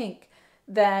 more pink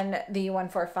than the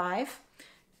 145.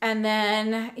 And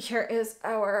then here is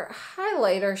our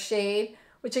highlighter shade,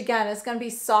 which again is going to be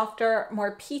softer,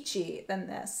 more peachy than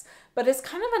this. But it's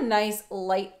kind of a nice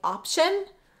light option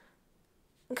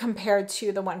compared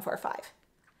to the 145.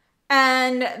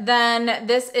 And then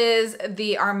this is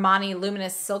the Armani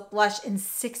Luminous Silk Blush in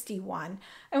 61.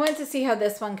 I wanted to see how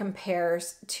this one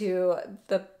compares to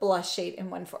the blush shade in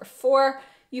 144.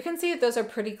 You can see that those are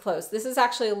pretty close. This is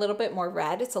actually a little bit more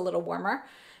red. It's a little warmer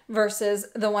versus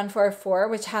the 144,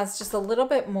 which has just a little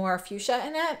bit more fuchsia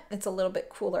in it. It's a little bit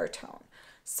cooler tone.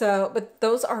 So, but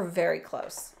those are very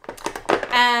close.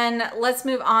 And let's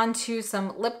move on to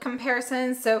some lip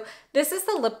comparisons. So this is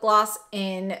the lip gloss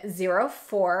in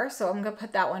 04. So I'm gonna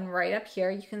put that one right up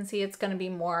here. You can see it's gonna be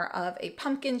more of a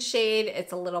pumpkin shade.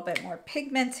 It's a little bit more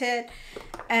pigmented.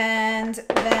 And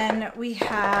then we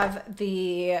have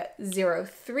the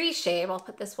 03 shade. I'll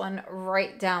put this one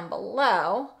right down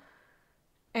below.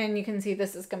 And you can see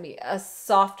this is gonna be a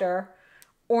softer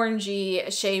orangey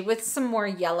shade with some more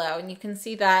yellow. And you can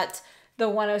see that the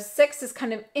 106 is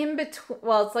kind of in between,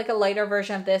 well, it's like a lighter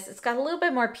version of this. It's got a little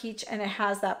bit more peach and it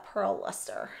has that pearl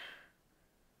luster.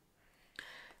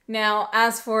 Now,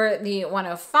 as for the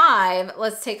 105,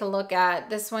 let's take a look at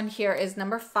this one here is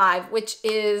number 5, which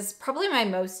is probably my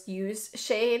most used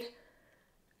shade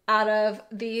out of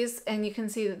these. And you can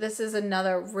see that this is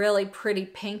another really pretty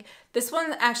pink. This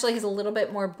one actually has a little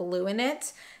bit more blue in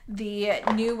it. The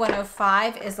new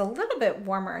 105 is a little bit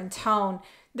warmer in tone.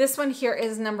 This one here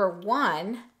is number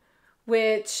 1,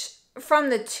 which from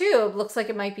the tube looks like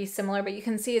it might be similar, but you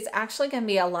can see it's actually going to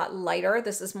be a lot lighter.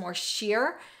 This is more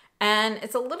sheer, and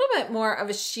it's a little bit more of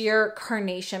a sheer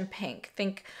carnation pink.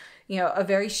 Think, you know, a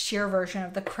very sheer version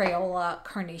of the Crayola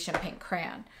carnation pink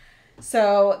crayon.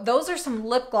 So those are some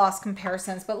lip gloss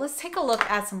comparisons, but let's take a look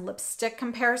at some lipstick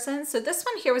comparisons. So this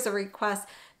one here was a request.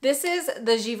 This is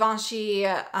the Givenchy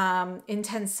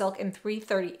Intense Silk in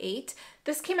 338.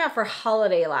 This came out for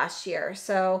holiday last year.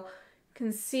 So you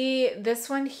can see this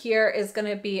one here is going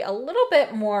to be a little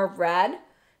bit more red.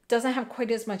 Doesn't have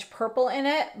quite as much purple in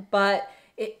it, but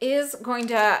it is going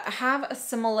to have a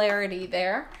similarity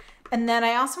there. And then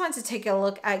I also want to take a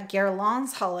look at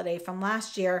Guerlain's holiday from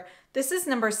last year. This is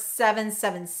number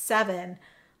 777.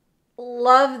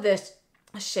 Love this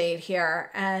shade here,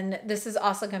 and this is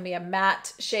also going to be a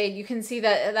matte shade. You can see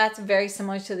that that's very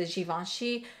similar to the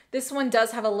Givenchy. This one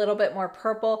does have a little bit more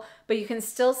purple, but you can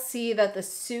still see that the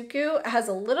SUQQU has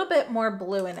a little bit more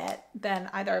blue in it than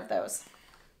either of those.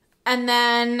 And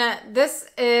then this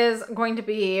is going to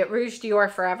be Rouge Dior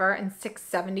Forever in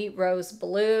 670 Rose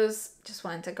Blues. Just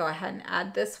wanted to go ahead and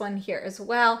add this one here as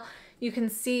well. You can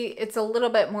see it's a little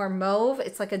bit more mauve.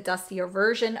 It's like a dustier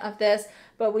version of this,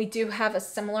 but we do have a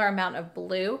similar amount of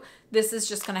blue. This is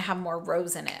just going to have more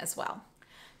rose in it as well.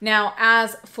 Now,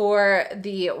 as for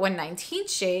the 119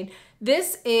 shade,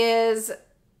 this is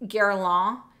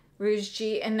Guerlain Rouge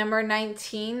G in number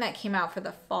 19 that came out for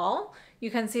the fall. You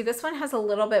can see this one has a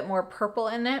little bit more purple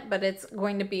in it, but it's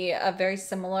going to be a very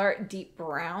similar deep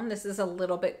brown. This is a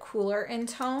little bit cooler in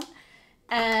tone,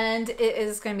 and it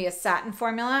is going to be a satin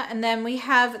formula. And then we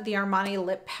have the Armani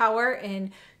Lip Power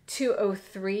in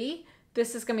 203.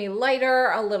 This is going to be lighter,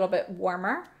 a little bit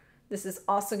warmer. This is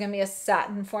also going to be a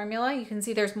satin formula. You can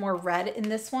see there's more red in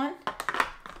this one.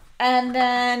 And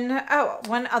then, oh,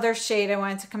 one other shade I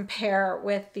wanted to compare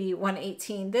with the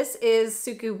 118. This is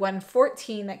SUQQU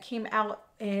 114 that came out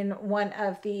in one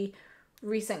of the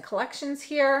recent collections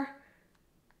here.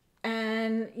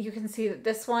 And you can see that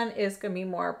this one is going to be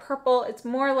more purple. It's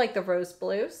more like the rose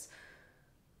blues.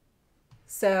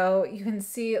 So you can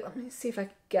see, let me see if I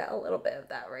can get a little bit of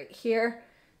that right here.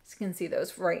 So you can see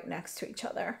those right next to each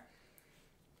other.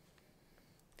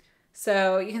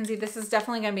 So you can see this is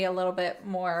definitely going to be a little bit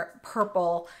more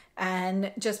purple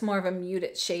and just more of a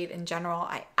muted shade in general.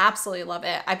 I absolutely love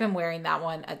it. I've been wearing that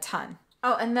one a ton.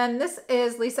 Oh, and then this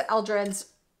is Lisa Eldred's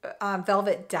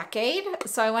Velvet Decade.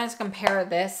 So I wanted to compare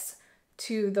this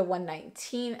to the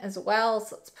 119 as well.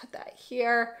 So let's put that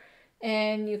here.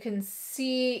 And you can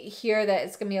see here that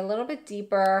it's going to be a little bit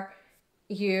deeper.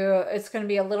 It's going to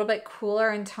be a little bit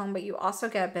cooler in tone, but you also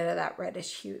get a bit of that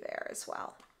reddish hue there as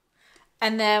well.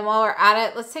 And then while we're at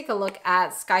it, let's take a look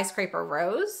at Skyscraper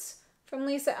Rose from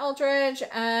Lisa Eldred.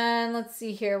 And let's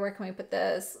see here, where can we put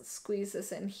this? Let's squeeze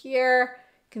this in here.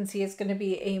 You can see it's going to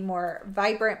be a more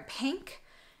vibrant pink.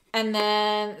 And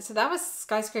then, so that was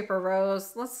Skyscraper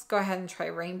Rose. Let's go ahead and try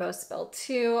Rainbow Spill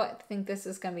 2. I think this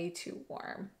is going to be too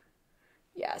warm.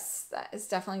 Yes, that is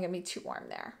definitely going to be too warm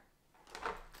there.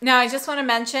 Now, I just want to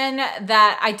mention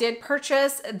that I did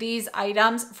purchase these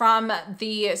items from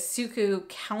the SUQQU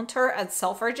counter at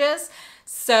Selfridges.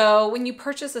 So when you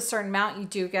purchase a certain amount, you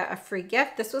do get a free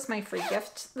gift. This was my free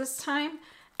gift this time.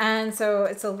 And so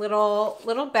it's a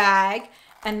little bag.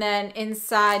 And then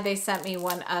inside they sent me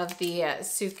one of the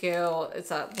SUQQU, it's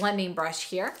a blending brush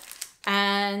here.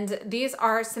 And these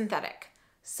are synthetic.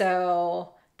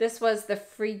 So this was the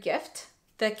free gift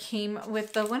that came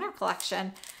with the winter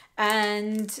collection.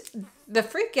 And the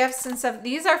free gifts and stuff,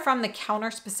 these are from the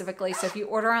counter specifically. So if you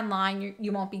order online,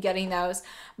 you won't be getting those.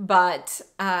 But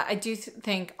I do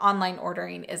think online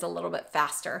ordering is a little bit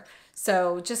faster.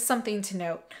 So just something to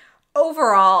note.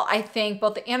 Overall, I think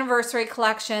both the anniversary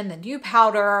collection, the new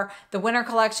powder, the winter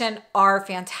collection are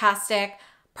fantastic.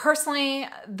 Personally,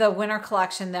 the winter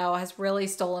collection, though, has really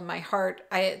stolen my heart.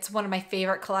 It's one of my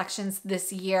favorite collections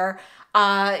this year.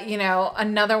 You know,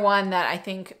 another one that I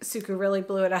think SUQQU really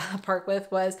blew it out of the park with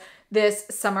was this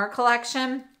summer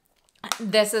collection.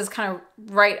 This is kind of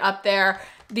right up there.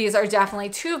 These are definitely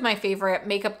two of my favorite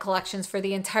makeup collections for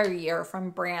the entire year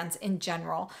from brands in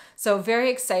general. So very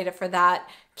excited for that.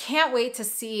 Can't wait to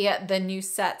see the new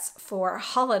sets for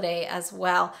holiday as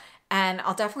well. And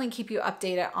I'll definitely keep you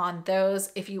updated on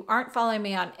those. If you aren't following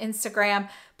me on Instagram,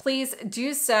 please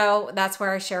do so. That's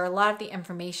where I share a lot of the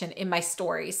information in my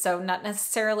stories. So not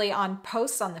necessarily on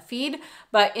posts on the feed,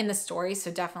 but in the stories.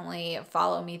 So definitely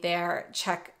follow me there.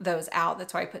 Check those out.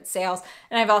 That's where I put sales.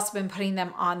 And I've also been putting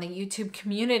them on the YouTube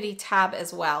community tab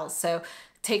as well. So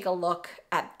take a look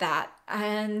at that.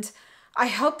 And I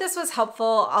hope this was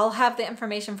helpful. I'll have the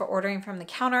information for ordering from the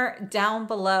counter down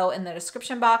below in the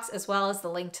description box, as well as the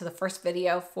link to the first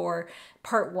video for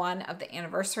part 1 of the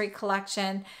anniversary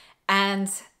collection.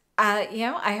 And you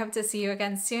know, I hope to see you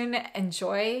again soon.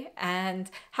 Enjoy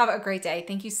and have a great day.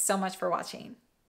 Thank you so much for watching.